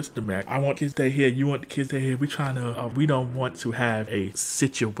like, listen to Mac. I want kids to stay here. You want the kids to stay here. We don't want to have a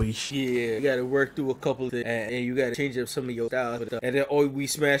situation. Yeah, you gotta work through a couple of things, and you gotta change up some of your styles. And then we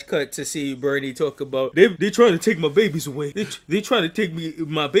smash cut to see Bernie talk about they trying to take my babies away. They trying to take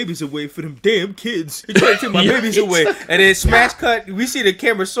my babies away for them damn kids. They trying to take my babies away. And then smash cut, we see the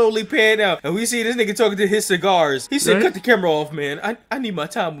camera slowly pan out, and we see this nigga talking to his cigars. He said, cut the camera off, man. I need my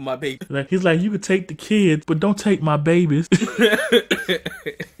time with my baby. He's like, you could take the kids, but don't take my babies.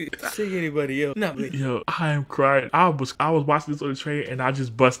 Take anybody else. Not me. Yo, I am crying. I was watching this on the train, and I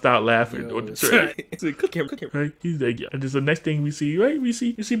just bust out laughing on the train. Cut camera. Right? He's like, yeah. And then the next thing we see, right? We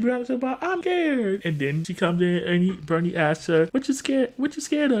see Brianna say about, I'm scared. And then she comes in, and Bernie asks her, what you scared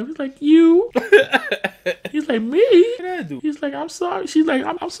of? He's like, you. He's like, me? What did I do? He's like, I'm sorry. She's like,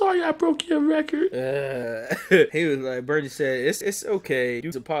 I'm sorry I broke your record. He was like, Bernie said, it's okay.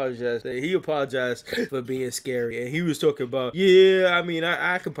 You apologize. He apologized for being scary. And he was talking about, yeah, I mean,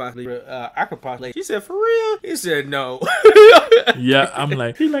 I could possibly. She said, for real? He said, no. Yeah, I'm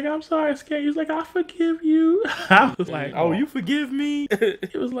like, he's like, I'm sorry, scared. He's like, I forgive you. I was like, oh, you forgive me?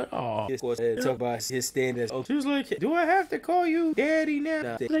 He was like, oh. Of course, talk about his standards. Oh, she was like, do I have to call you daddy now?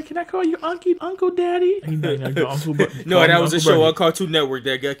 Nah. Like, can I call you Uncle Daddy? Uncle no, that was a show on Cartoon Network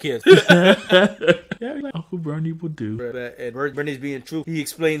that got canceled. Yeah, like Uncle Bernie would do. And Bernie's being true. He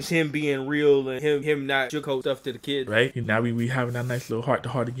explains him being real and him not sugarcoat stuff to the kids. Right? And now we having that nice little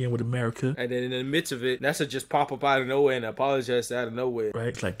heart-to-heart again with America. And then in the midst of it, Nessa just pop up out of nowhere and apologize out of nowhere. Right?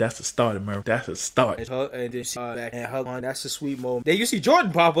 It's like, that's the start, America. That's a start. And then she back and hug on. That's a sweet moment. Then you see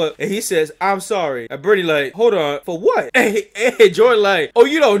Jordan pop up and he says, I'm sorry. And Bernie like, hold on, for what? And Jordan like, oh,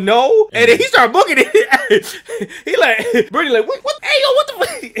 you don't know? And then he started booking it. He like, Bernie like, what? Hey, yo, what the fuck?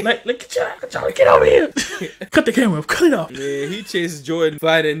 Like, get over here. Cut the camera off. Cut it off. Yeah, he chases Jordan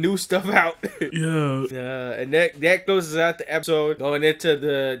finding new stuff out. Yeah. And that closes out the episode, going into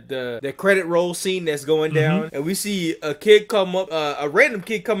the credit roll scene that's going down. And we see a kid come up, a random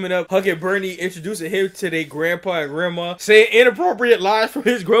kid coming up, hugging Bernie, introducing him to their grandpa and grandma, saying inappropriate lines from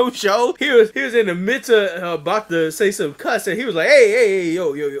his grown show. He was in the midst of about to say some cuss, and he was like, hey,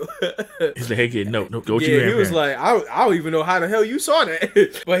 yo. He's like, hey kid, no, don't you he was like, I don't even know how the hell you saw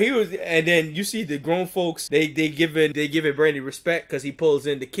that. But he was, and then you see the grown folks, they giving Bernie respect because he pulls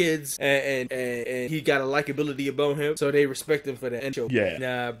in the kids and he got a likability about him, so they respect him for that intro. Yeah.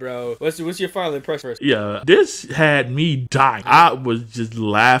 Nah, bro. What's your final impression first? Yeah, this had me dying. I was just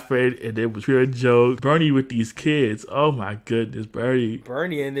laughing, and it was pure joke. Bernie with these kids. Oh my goodness, Bernie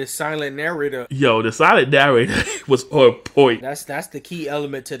and this silent narrator. Yo, the silent narrator was on point. That's the key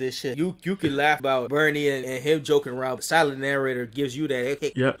element to this shit. You can laugh about Bernie and him joking around, but silent narrator gives you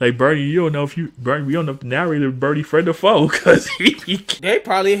that. Yeah, like Bernie, we don't know if the narrator is Bernie friend or foe, because they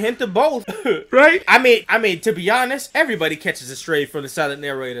probably hint to both. Right? I mean, to be honest, everybody catches a stray from the silent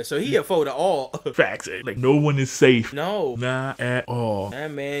narrator, so he a foe to all. Facts. Like, no one is safe. No. Not at all.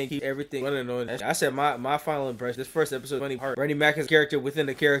 That man, man keep everything running on. I said my final impression. This first episode, funny part. Bernie Mac is a character within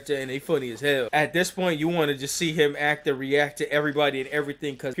the character, and they funny as hell. At this point, you want to just see him act and react to everybody and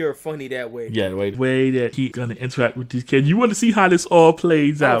everything, cause pure funny that way. Yeah, the way that he's gonna interact with these kids. You want to see how this all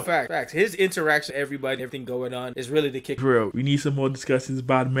plays out. Facts. His interaction, everybody, everything going on is really the kick. For real, we need some more discussions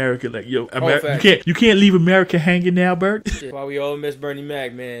about America. Like, yo, you can't leave America hanging now, Bert. Shit, why we all miss Bernie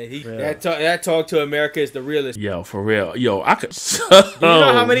Mac, man. That talk to America is the realest. Yo, for real. Yo, I could. You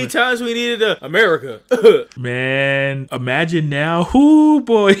know how many times we needed America? Man, imagine now. Whoo,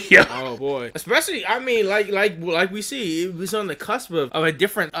 boy. Yo. Oh boy. Especially, I mean, like we see, it was on the cusp of a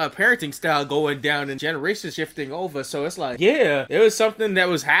different parenting style going down and generations shifting over. So it's like, yeah, there was something that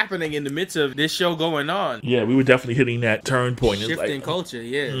was happening in the midst of this show going on. Yeah, we were definitely hitting that turn point. Shifting culture,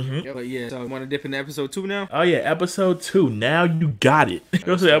 yeah. Mm-hmm. But yeah, so want to dip into episode 2 now? Oh yeah, episode 2. Now you got it.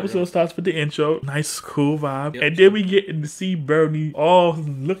 So the episode starts with the intro, nice cool vibe, and then we get to see Bernie all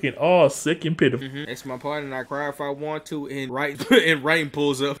looking all sick and pitiful. Mm-hmm. It's my part, and I cry if I want to. And Writing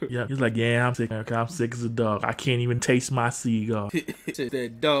pulls up. Yeah, he's like, yeah, I'm sick. I'm sick as a dog. I can't even taste my cigar. It's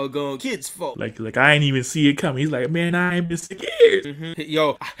that doggone kid's fault. Like I ain't even see it coming. He's like, man, I ain't been sick years. Mm-hmm.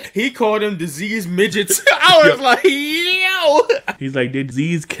 Yo, he called them disease midgets. I was like, yo. He's like, they're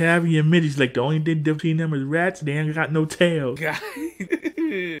disease carrying midgets. Like the only thing between them is rats. They ain't got no tails.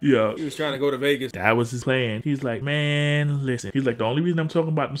 Yeah. He was trying to go to Vegas. That was his plan. He's like, man, listen. He's like, the only reason I'm talking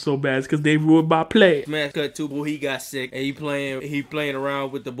about them so bad is because they ruined my play. Smash cut to boy, he got sick, and he playing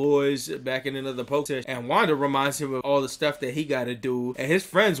around with the boys back in another poke test. And Wanda reminds him of all the stuff that he got to do. And his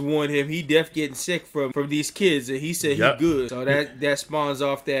friends warned him he def getting sick from these kids, and he said he good. So that spawns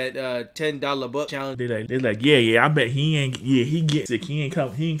off that $10 buck challenge. They're like, yeah. I bet he gets sick. He ain't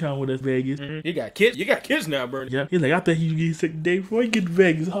come with us Vegas. Mm-hmm. You got kids now, Bernie. Yeah. He's like, I bet he get sick the day before he get to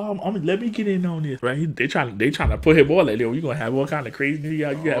Vegas. Let me get in on this, right? They trying to put him all like, yo, you gonna have all kind of crazy.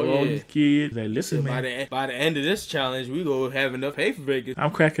 You got all these kids. Like, listen, man. By the end of this challenge, we gonna have enough pay for Vegas.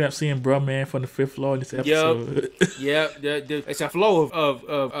 I'm cracking up seeing Bruh Man from the 5th floor in this episode. Yep. It's a flow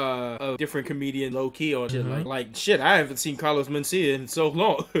of different comedian low key on shit. Like shit. I haven't seen Carlos Mencia in so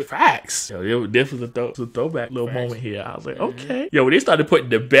long. Facts. Yo, this was a throwback little moment here. I was like, okay. Yo, when they started putting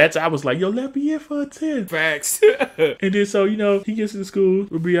the bets, I was like, yo, let me in for a 10. Facts. And then so he gets to school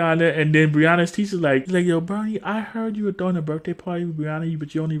with Brianna, and then Brianna's teacher's like, yo, Bernie, I heard you were throwing a birthday party with Brianna,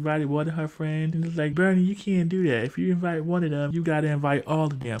 but you only invited one of her friends. And it's like, Bernie, you can't do that. If you invite one of them, you gotta invite all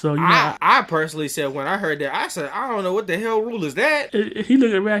of them. So I personally said when I heard that, I said, I don't know what the hell rule is that. He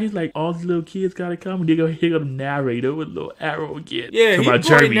looked around, he's like, all the little kids gotta come. And here go the narrator with a little arrow again. Yeah, he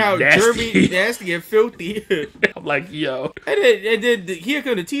pointing out Jeremy nasty and filthy. I'm like, yo. And then here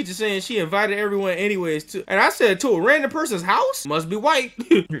come the teacher saying she invited everyone anyways too. And I said, to a random person's house? Must be white.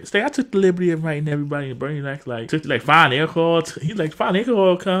 I took the liberty of inviting everybody, and Bernie like fine, alcohol. He's like, fine,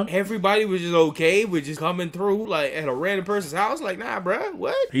 alcohol come. Everybody was just okay with just coming through like at a random person's house. Like, nah, bro,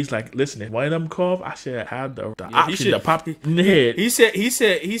 what? He's like, listen, if one of them cough, I should have the option to pop in the head. He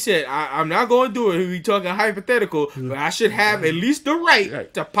said, I'm not going to do it. We talking hypothetical, but I should have at least the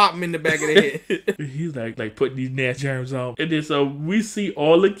right to pop him in the back of the head. He's like putting these nasty germs on, and then so we see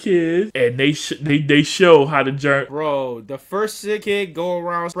all the kids, and they show how the germ. Bro, the first sick kid go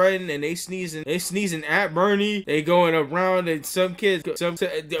around spreading, and they sneezing at Bernie. They going around, and some kids.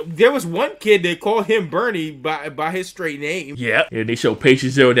 There was one kid that called him Bernie by his straight name. Yeah, and they show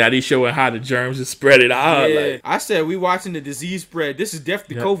Patient Zero. Now they showing how the germs is spreading out. Yeah, I said we watching the disease spread. This is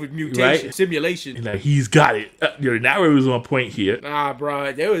definitely COVID mutation simulation. Like he's got it. Your narrator was on point here. Nah,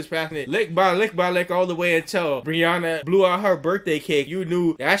 bro, they was passing it lick by lick all the way until Brianna blew out her birthday cake. You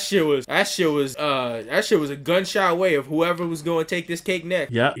knew that shit was a gunshot away of whoever was going to take this cake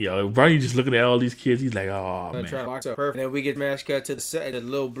next. Yeah, yo, Bernie just looking at all these kids. He's like, oh man. Trying to box up perfect. And then we get smash cut to the set, the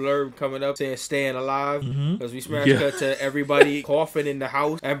little blurb coming up saying "staying alive" because we smash cut to everybody coughing in the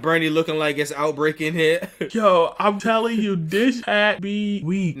house and Bernie looking like it's outbreak in here. Yo, I'm telling you, this had me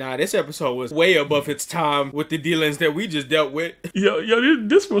weak. Nah, this episode was way above its time with the dealings that we just dealt with. Yo,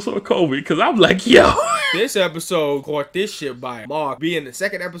 this was so COVID because I'm like, yo. This episode caught this shit by Mark being the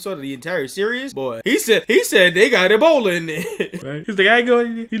second episode of the entire series. Boy, he said they got Ebola in there. Right. He's like, I ain't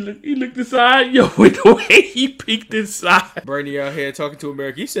going. He looked inside. Yo, with the way he peeked inside. Bernie out here talking to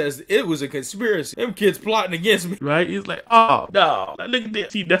America. He says it was a conspiracy. Them kids plotting against me. Right? He's like, oh no, look at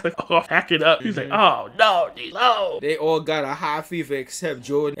this. He that's like hacking up. He's like, oh no. They all got a high fever except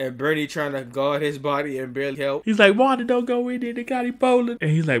Jordan and Bernie trying to guard his body and barely help. He's like, Wanda, don't go in there. They got Ebola.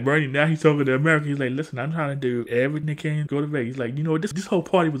 And he's like, Bernie. Now he's talking to America. He's like, listen, I'm trying to dude, everything can go to Vegas. Like, you know, this whole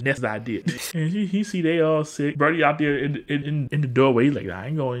party was Ness's idea. And he see they all sick. Bernie out there in the doorway. He's like, I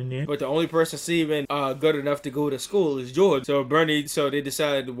ain't going in there. But the only person seeming good enough to go to school is Jordan. So they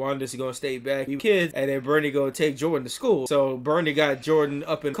decided Wanda's gonna stay back with kids, and then Bernie gonna take Jordan to school. So Bernie got Jordan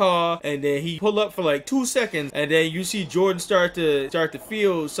up in the car, and then he pull up for like 2 seconds, and then you see Jordan start to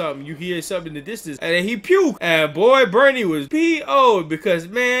feel something. You hear something in the distance, and then he puked. And boy, Bernie was P.O. because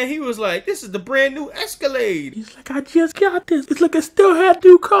man, he was like, this is the brand new Escalade. He's like, I just got this. It's like I still had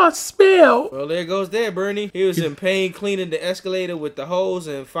new car smell. Well, there goes there, Bernie. He was in pain cleaning the escalator with the hose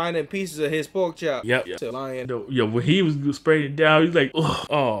and finding pieces of his pork chop. Yep. So lying. Yo, when he was spraying it down, he's like,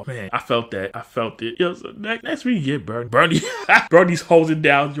 oh man, I felt that. I felt it. Yo, so next week, yeah, Bernie's holding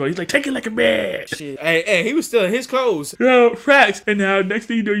down Joy. He's like, take it like a man. Shit. Hey, he was still in his clothes. Yo, facts. And now next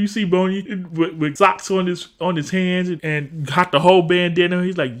thing you know, you see Bernie with socks on his hands and got the whole bandana.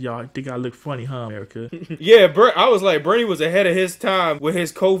 He's like, yo, I think I look funny, huh, America? Yeah, I was like, Bernie was ahead of his time with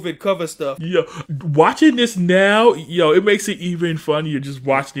his COVID cover stuff. Yo, watching this now, yo, it makes it even funnier just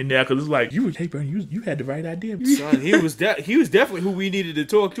watching it now because it's like, hey, Bernie, you had the right idea. Son, he was definitely who we needed to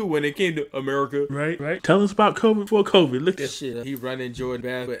talk to when it came to America. Right. Tell us about COVID before COVID. Look at shit. He running Jordan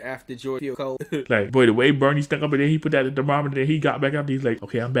back, but after Jordan feel cold. Like, boy, the way Bernie stuck up in there, he put that at the thermometer, then he got back up. He's like,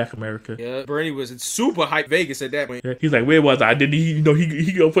 okay, I'm back, America. Yeah, Bernie was super hype Vegas at that point. Yeah, he's like, where was I? Then he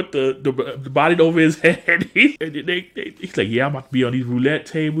gonna put the body over his head. He's like, yeah, I'm about to be on these roulette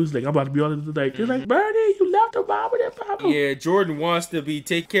tables. Like, I'm about to be on the he's like, Bernie, you left the thermometer, Papa. Yeah, Jordan wants to be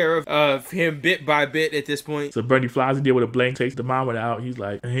take care of him bit by bit at this point. So Bernie flies in there with a blank, takes the thermometer out. He's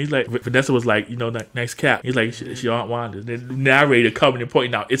like, Vanessa was like, you know, nice cap. He's like, she Aunt Wanda. Then the narrator coming and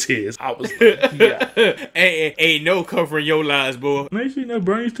pointing out, it's his. I was like, yeah. ain't no covering your lies, boy. Make sure you know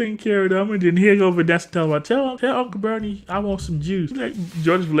Bernie's taking care of them. And then here go Vanessa telling him, tell Uncle Bernie I want some juice. He's like,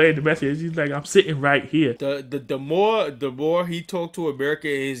 Jordan's relaying the message. He's like, I'm sitting right here. The more he talked to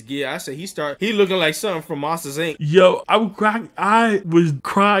America in his gear, I said he looking like something from Monsters Inc. Yo, I was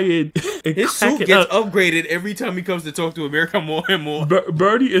crying. His suit gets upgraded every time he comes to talk to America more and more.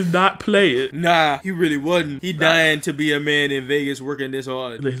 Bernie is not playing. Nah, he really wasn't. He dying to be a man in Vegas working this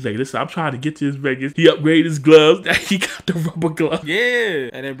hard. He's like, listen, I'm trying to get to this Vegas. He upgraded his gloves. He got the rubber glove. Yeah.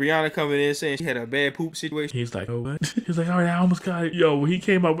 And then Brianna coming in saying she had a bad poop situation. He's like, oh, what? He's like, all right, I almost got it. Yo, when he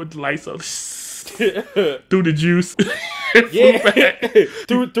came up with the lights on, through the juice. Yeah.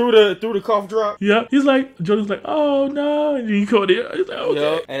 through the cough drop. Yeah. He's like, Jordan's like, oh no. And he called it. He's like, okay.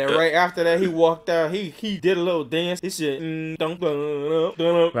 Yep. And then right after that, he walked out. He did a little dance. He said,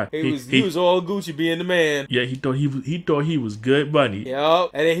 right. He was all Gucci being the man. Yeah, he thought he was good money. Yep.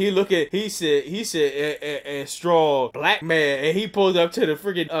 And then he said and straw black man, and he pulled up to the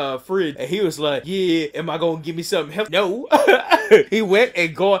freaking fridge, and he was like, yeah, am I gonna give me something healthy? No. He went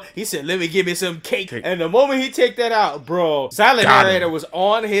and he said, let me give me some cake. And the moment he take that out, bro, silent narrator was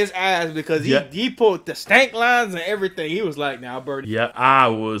on his ass because he pulled the stank lines and everything. He was like, now, Bernie. Yeah, I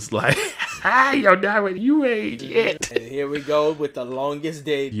was like, yo, narrator, you ain't yet. And here we go with the longest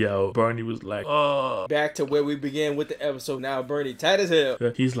day. Yo, Bernie was like, oh. Back to where we began with the episode. Now, Bernie, tight as hell.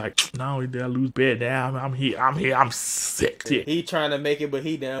 He's like, not only did I lose bed, now I'm here, I'm sick. He trying to make it, but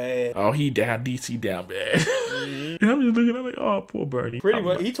he down bad. Oh, he down, DC down bad. Mm-hmm. And I'm just looking at him like, oh, poor Bernie. Pretty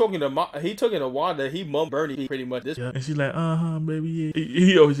much, he talking to Wanda. He mum Bernie pretty much. Yeah, and she's like, baby, yeah.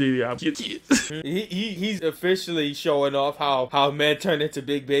 He always say, yeah, I'm kids. He's officially showing off how men turn into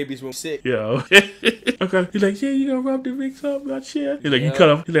big babies when sick. Yo. Okay. He's like, yeah, you gonna rub the Vicks up my chest? He's like, you cut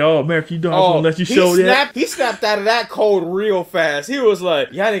off. He's like, oh, America, you don't want to let you show that. He snapped out of that cold real fast. He was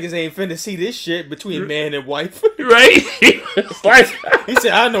like, y'all niggas ain't finna see this shit between man and wife. Right? He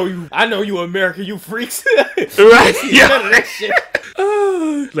said, I know you America, you freaks. Right? Yeah. None of that shit.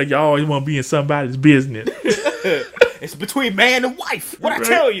 Like, y'all always want to be in somebody's business. It's between man and wife. What I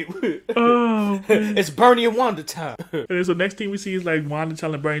tell you? Oh, man. It's Bernie and Wanda time. And so next thing we see is like Wanda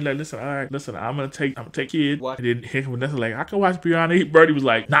telling Bernie, like, listen, I'm gonna take kids. What? And then here Vanessa like, I can watch Brianna. Bernie was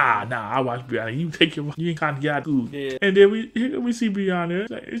like, nah, I watch Brianna. You take you ain't kind of get out food. Yeah. And then we see Brianna.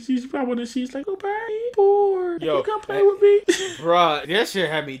 Like, she's probably she's like, oh, Bernie, poor. Yo, you come play with me. Bruh, that shit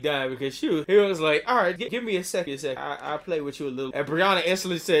had me dying because he was like, all right, give me a second. I'll play with you a little. And Brianna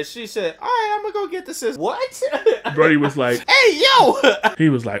instantly she said, all right, I'm gonna go get the sis. What? Bernie was like, hey, yo. He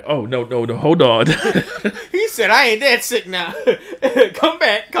was like, oh, no, hold on. He said, I ain't that sick now. Come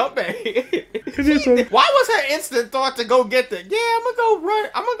back. Why was her instant thought to go get the? Yeah, I'm gonna go run.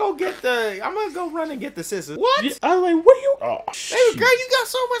 I'm gonna go run and get the scissors. What? Yeah, I was like, what are you? Oh, Hey, girl, you got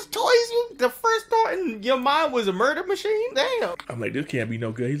so much toys. The first thought in your mind was a murder machine. Damn. I'm like, this can't be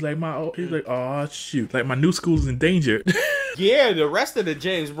no good. He's like, oh shoot, like my new school's in danger. Yeah, the rest of the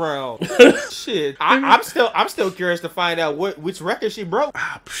James Brown shit. I'm still curious to find out which record she broke.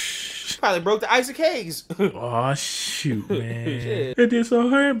 She probably broke the Isaac Hayes. Oh shoot, man. Shit. And then so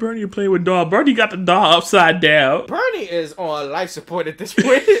her and Bernie are playing with doll. Bernie got the doll upside down. Bernie is on life support at this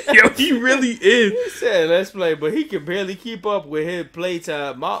point. Yo, he really is. He said, "Let's play," but he can barely keep up with his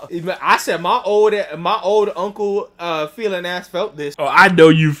playtime. I said my old uncle feeling ass felt this. Oh, I know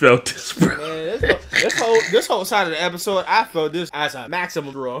you felt this, bro. Man, this whole side of the episode, I felt this as a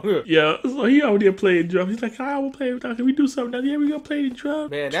maximum wrong. Yeah, so he over there playing drums. He's like, I will play with that. Can we do something else? Yeah, we gonna play the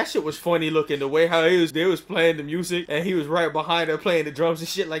drums. Man, that shit was funny looking. The way how they was playing the music, and he was right behind her playing the drums and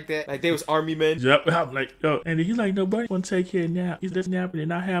shit like that. Like they was army men. Yep, I'm like, yo, and then he's like, nobody want to take care of nap. He's just napping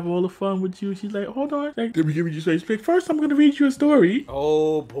and I have all the fun with you. She's like, hold on, like, let me give you say first. I'm gonna read you a story.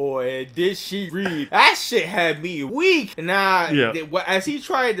 Oh boy, did she read? That shit had me weak. Nah, yeah. As he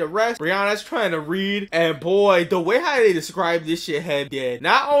tried to rest, Brianna's trying to read, and boy, the way how they described this shit had dead.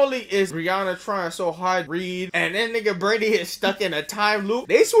 Not only is Brianna trying so hard to read, and then nigga Bernie is stuck in a time loop.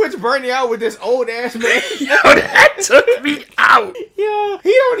 They switched Bernie out with this old ass man. Yo, that took me out. Yo,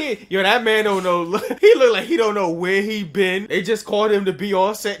 he don't even. Yo, that man don't know. He look like he don't know where he been. They just called him to be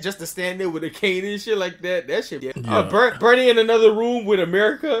on set just to stand there with a cane and shit like that. That shit. Yeah. Bernie in another room with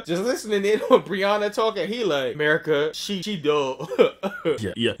America, just listening in on Brianna talking. He like, America, she dull.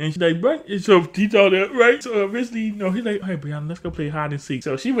 yeah. And she's like, Bernie. So he told her, right? So eventually, you know, he's like, hey, Brianna, let's go play hide and seek.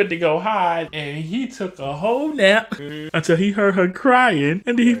 So she went to go hide, and he took a whole nap until he heard her crying,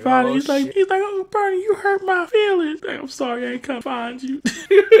 and then he finally, he's like, oh, Bernie, you hurt my feelings. Like, I'm sorry, I ain't come find you.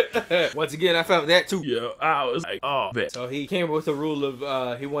 Once again, I felt that too. Yeah, I was like, oh, bet. So he came up with a rule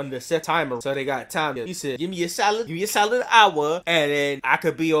of he wanted to set timer, so they got time. He said, give me a solid hour, and then I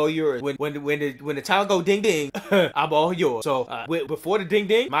could be all yours. When the time go ding ding, I'm all yours. So before the ding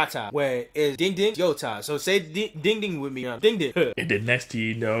ding, my time. When it's ding ding, your time. So say ding ding with me, ding ding. And then next thing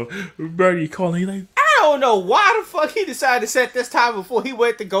you know, Bernie calling, like, I don't know why the fuck he decided to set this time before he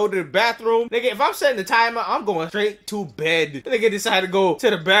went to go to the bathroom. Nigga, if I'm setting the timer, I'm going straight to bed. Nigga decided to go to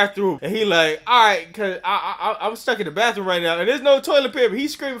the bathroom, and he like, all right, cause I'm stuck in the bathroom right now, and there's no toilet paper.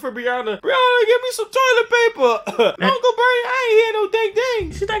 He's screaming for Brianna, give me some toilet paper. Uncle Bernie, I ain't hear no ding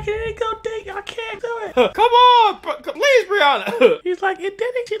ding. She's like, it ain't go ding, I can't do it. Come on, please, Brianna. He's like, it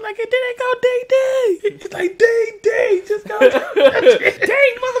didn't. She's like, it didn't go ding ding. He's like, ding ding, just go ding,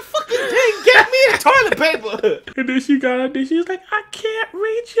 motherfucking ding, get me the toilet paper. And then she got up there, she was like, I can't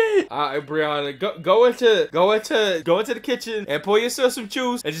reach it. Alright, Brianna, go into the kitchen and pour yourself some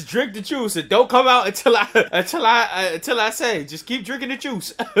juice and just drink the juice and don't come out until I say. Just keep drinking the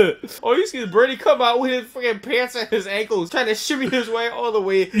juice. Oh, you see Bernie come out with his freaking pants at his ankles, trying to shimmy his way all the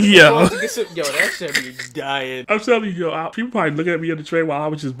way. Yo, that shit be dying. I'm telling you, yo, people probably looking at me on the train while I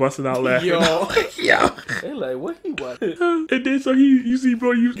was just busting out laughing. Yo. They like, what he want? And then so you see,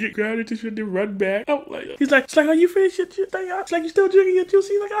 bro, you get grabbed into shit, then run back. I'm like, he's like, are you finished your shit? It's like, you still drinking your juice?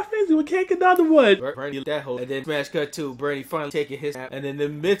 He's like, I finished it. We can't get another one. Bernie that whole, and then smash cut to Bernie finally taking his nap, and then in the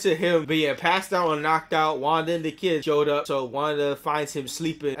midst of him being passed out and knocked out, Wanda and the kids showed up. So Wanda finds him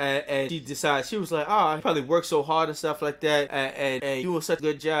sleeping, and she decides, she was like, he probably worked so hard and stuff like that, and you was such a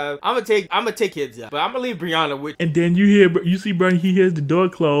good job. I'm gonna take his job, but I'm gonna leave Brianna with. And then you see Bernie, he hears the door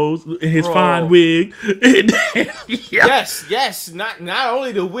close in his fine wig. Yes, not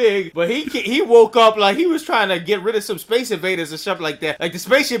only the wig, but he woke up like he was trying to get rid of some space invaders or something like that. Like the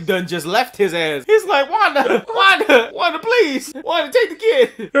spaceship done just left his ass. He's like, Wanda, please, Wanda, take the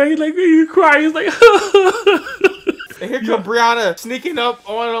kid. Right, he's like, you cry. He's like, and here come Brianna sneaking up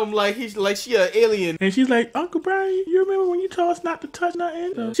on him like she an alien. And she's like, Uncle Brian, you remember when you told us not to touch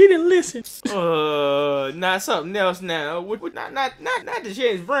nothing? She didn't listen. Not something else now. Not the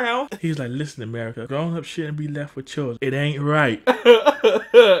James Brown. He's like, listen, America, grown up shouldn't be left with children. It ain't right.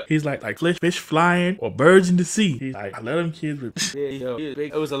 He's like fish flying or birds in the sea. He's like, I let them kids.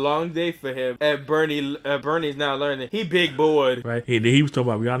 It was a long day for him. And Bernie's now learning. He big bored. Right. And then he was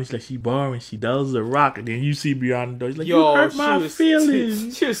talking about Brianna. He's like, she boring. She does a rock. And then you see Brianna. He's like, you hurt my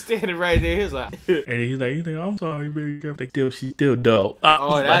feelings. She was standing right there. He was like, and he's like, I'm sorry, baby. Like, she's still dull.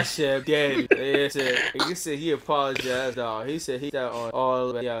 That shit dead. He said he apologized, dog. He said he got on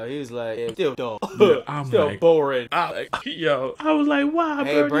all. He was like, still dull. I'm still like, boring. I was like, why,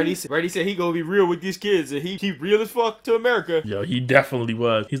 hey, Bernie said he gonna be real with these kids, and he real as fuck to America. Yo, he definitely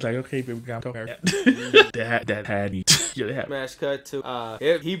was. He's like, okay, baby, I'm talking. That had me. Yeah, they have. Smash cut to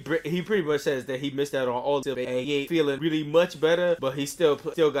he pretty much says that he missed out on all the and he ain't feeling really much better, but he still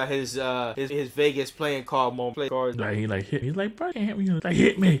got his Vegas playing card moment. Play cards. Like he like hit me. He's like, bro, can't hit me. Like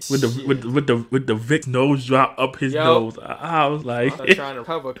hit me with the Vic's nose drop up his nose. I was like, trying to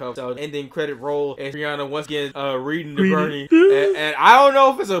cover. So ending credit roll and Rihanna once again reading the Bernie, and I don't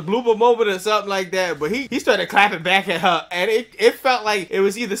know if it's a blooper moment or something like that, but he started clapping back at her, and it felt like it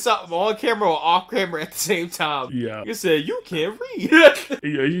was either something on camera or off camera at the same time. Yeah, you said you can't read.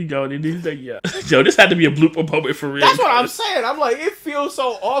 Yeah, you go and he's like, yeah, yo, this had to be a blooper moment for real. That's what I'm saying. I'm like, it feels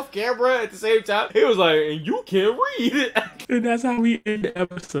so off camera at the same time. He was like, and you can't read. And that's how we end the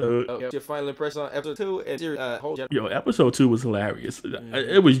episode. Your final impression on episode 2 and yo, episode 2 was hilarious.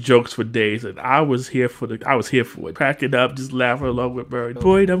 It was jokes for days, and I was here for it, cracking up, just laughing along with Bird.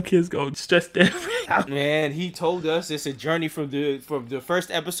 Boy, them kids go stressed out. Man, he told us it's a journey from the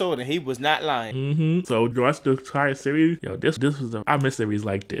first episode, and he was not lying. So watch the entire series. Yo, this was I miss series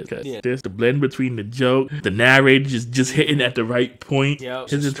like this. This the blend between the joke, the narrator just hitting at the right point,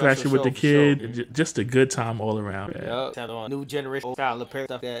 his interaction with the kid, just a good time all around. New generation style of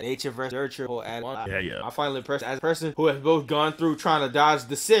stuff that nature versus nurture or add on. Yeah. I finally impressed as a person who has both gone through trying to dodge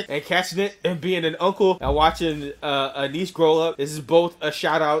the sick and catching it and being an uncle and watching a niece grow up. This is both a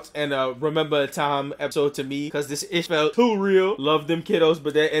shout out and a remember a time episode to me, because this ish felt too real. Love them kiddos,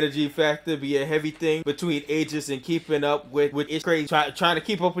 but that energy factor be a heavy thing between ages and keeping up with it's crazy. Trying to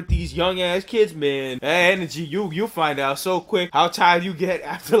keep up with these young ass kids, man. That energy, you find out so quick how tired you get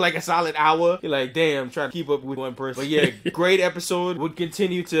after like a solid hour. You're like, damn, trying to keep up with one person. But yeah, great episode. Would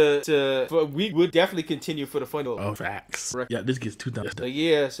continue we would definitely continue for the fun. Oh, facts. Yeah, this gets too done.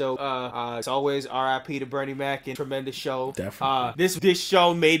 Yeah, so it's always R.I.P. to Bernie Mac and tremendous show. Definitely. This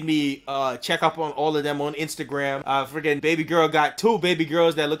show made me check up on all of them on Instagram. Freaking baby girl got 2 baby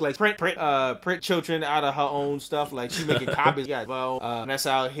girls that look like print children out of her own stuff. Like she making copies. Yeah, well, that's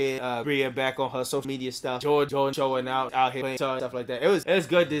out here bringing back on her social media stuff. Jordan showing out here playing stuff like that. It was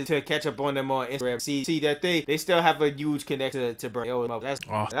good to catch up on them on Instagram. See that they still have a huge connection to Bernie.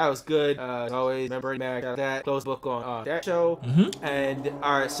 That was good. As always, remember that close book on that show. And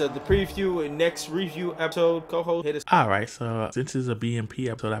all right, so the preview and next review episode co-host hit us. All right, so since it's a BMP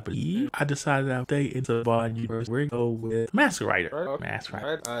episode, I believe I decided I'll stay into Bond universe. We're gonna go with Mask Rider. Mask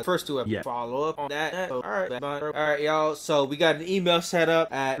Rider. First 2 episodes. Follow up on that. All right, y'all. So we got an email set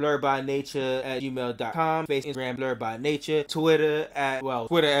up at blurredbynature@gmail.com. Instagram blurredbynature. Twitter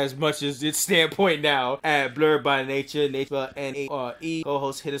as much as its standpoint now at blurredbynature. Nature NARE.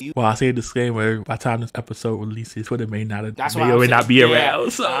 Co-host hit us. Well, I say a disclaimer. By the time this episode releases, Twitter may not be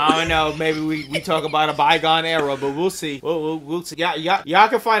around. So. I don't know. Maybe we talk about a bygone era, but we'll see. We'll see. Y'all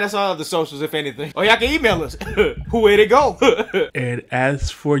can find us on other socials if anything, or y'all can email us. Where to go? And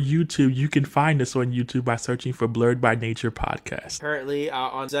as for YouTube, you can find us on YouTube by searching for Blurred by Nature Podcast. Currently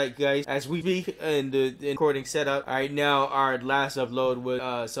on Zeitgeist as we speak in the recording setup. All right, now our last upload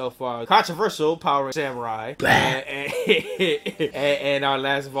was so far controversial Power Samurai, and our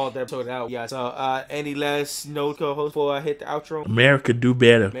last Vault episode out. Yeah. So any last note, co-host, before I hit the outro? America, do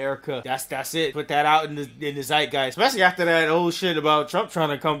better. America. That's it. Put that out in the Zeitgeist, especially after that old shit about Trump trying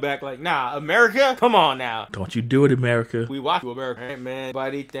to come back. Like, nah, America, come on now. Don't you do it, America. We watch you, America. All right, man.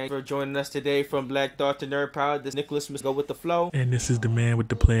 Buddy, thanks for joining us today from Black Thought to Nerd Power. This Nicholas must go with the flow. And this is the man with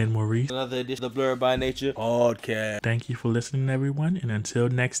the plan, Maurice. Another edition of Blurred by Nature podcast. Thank you for listening, everyone. And until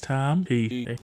next time, peace.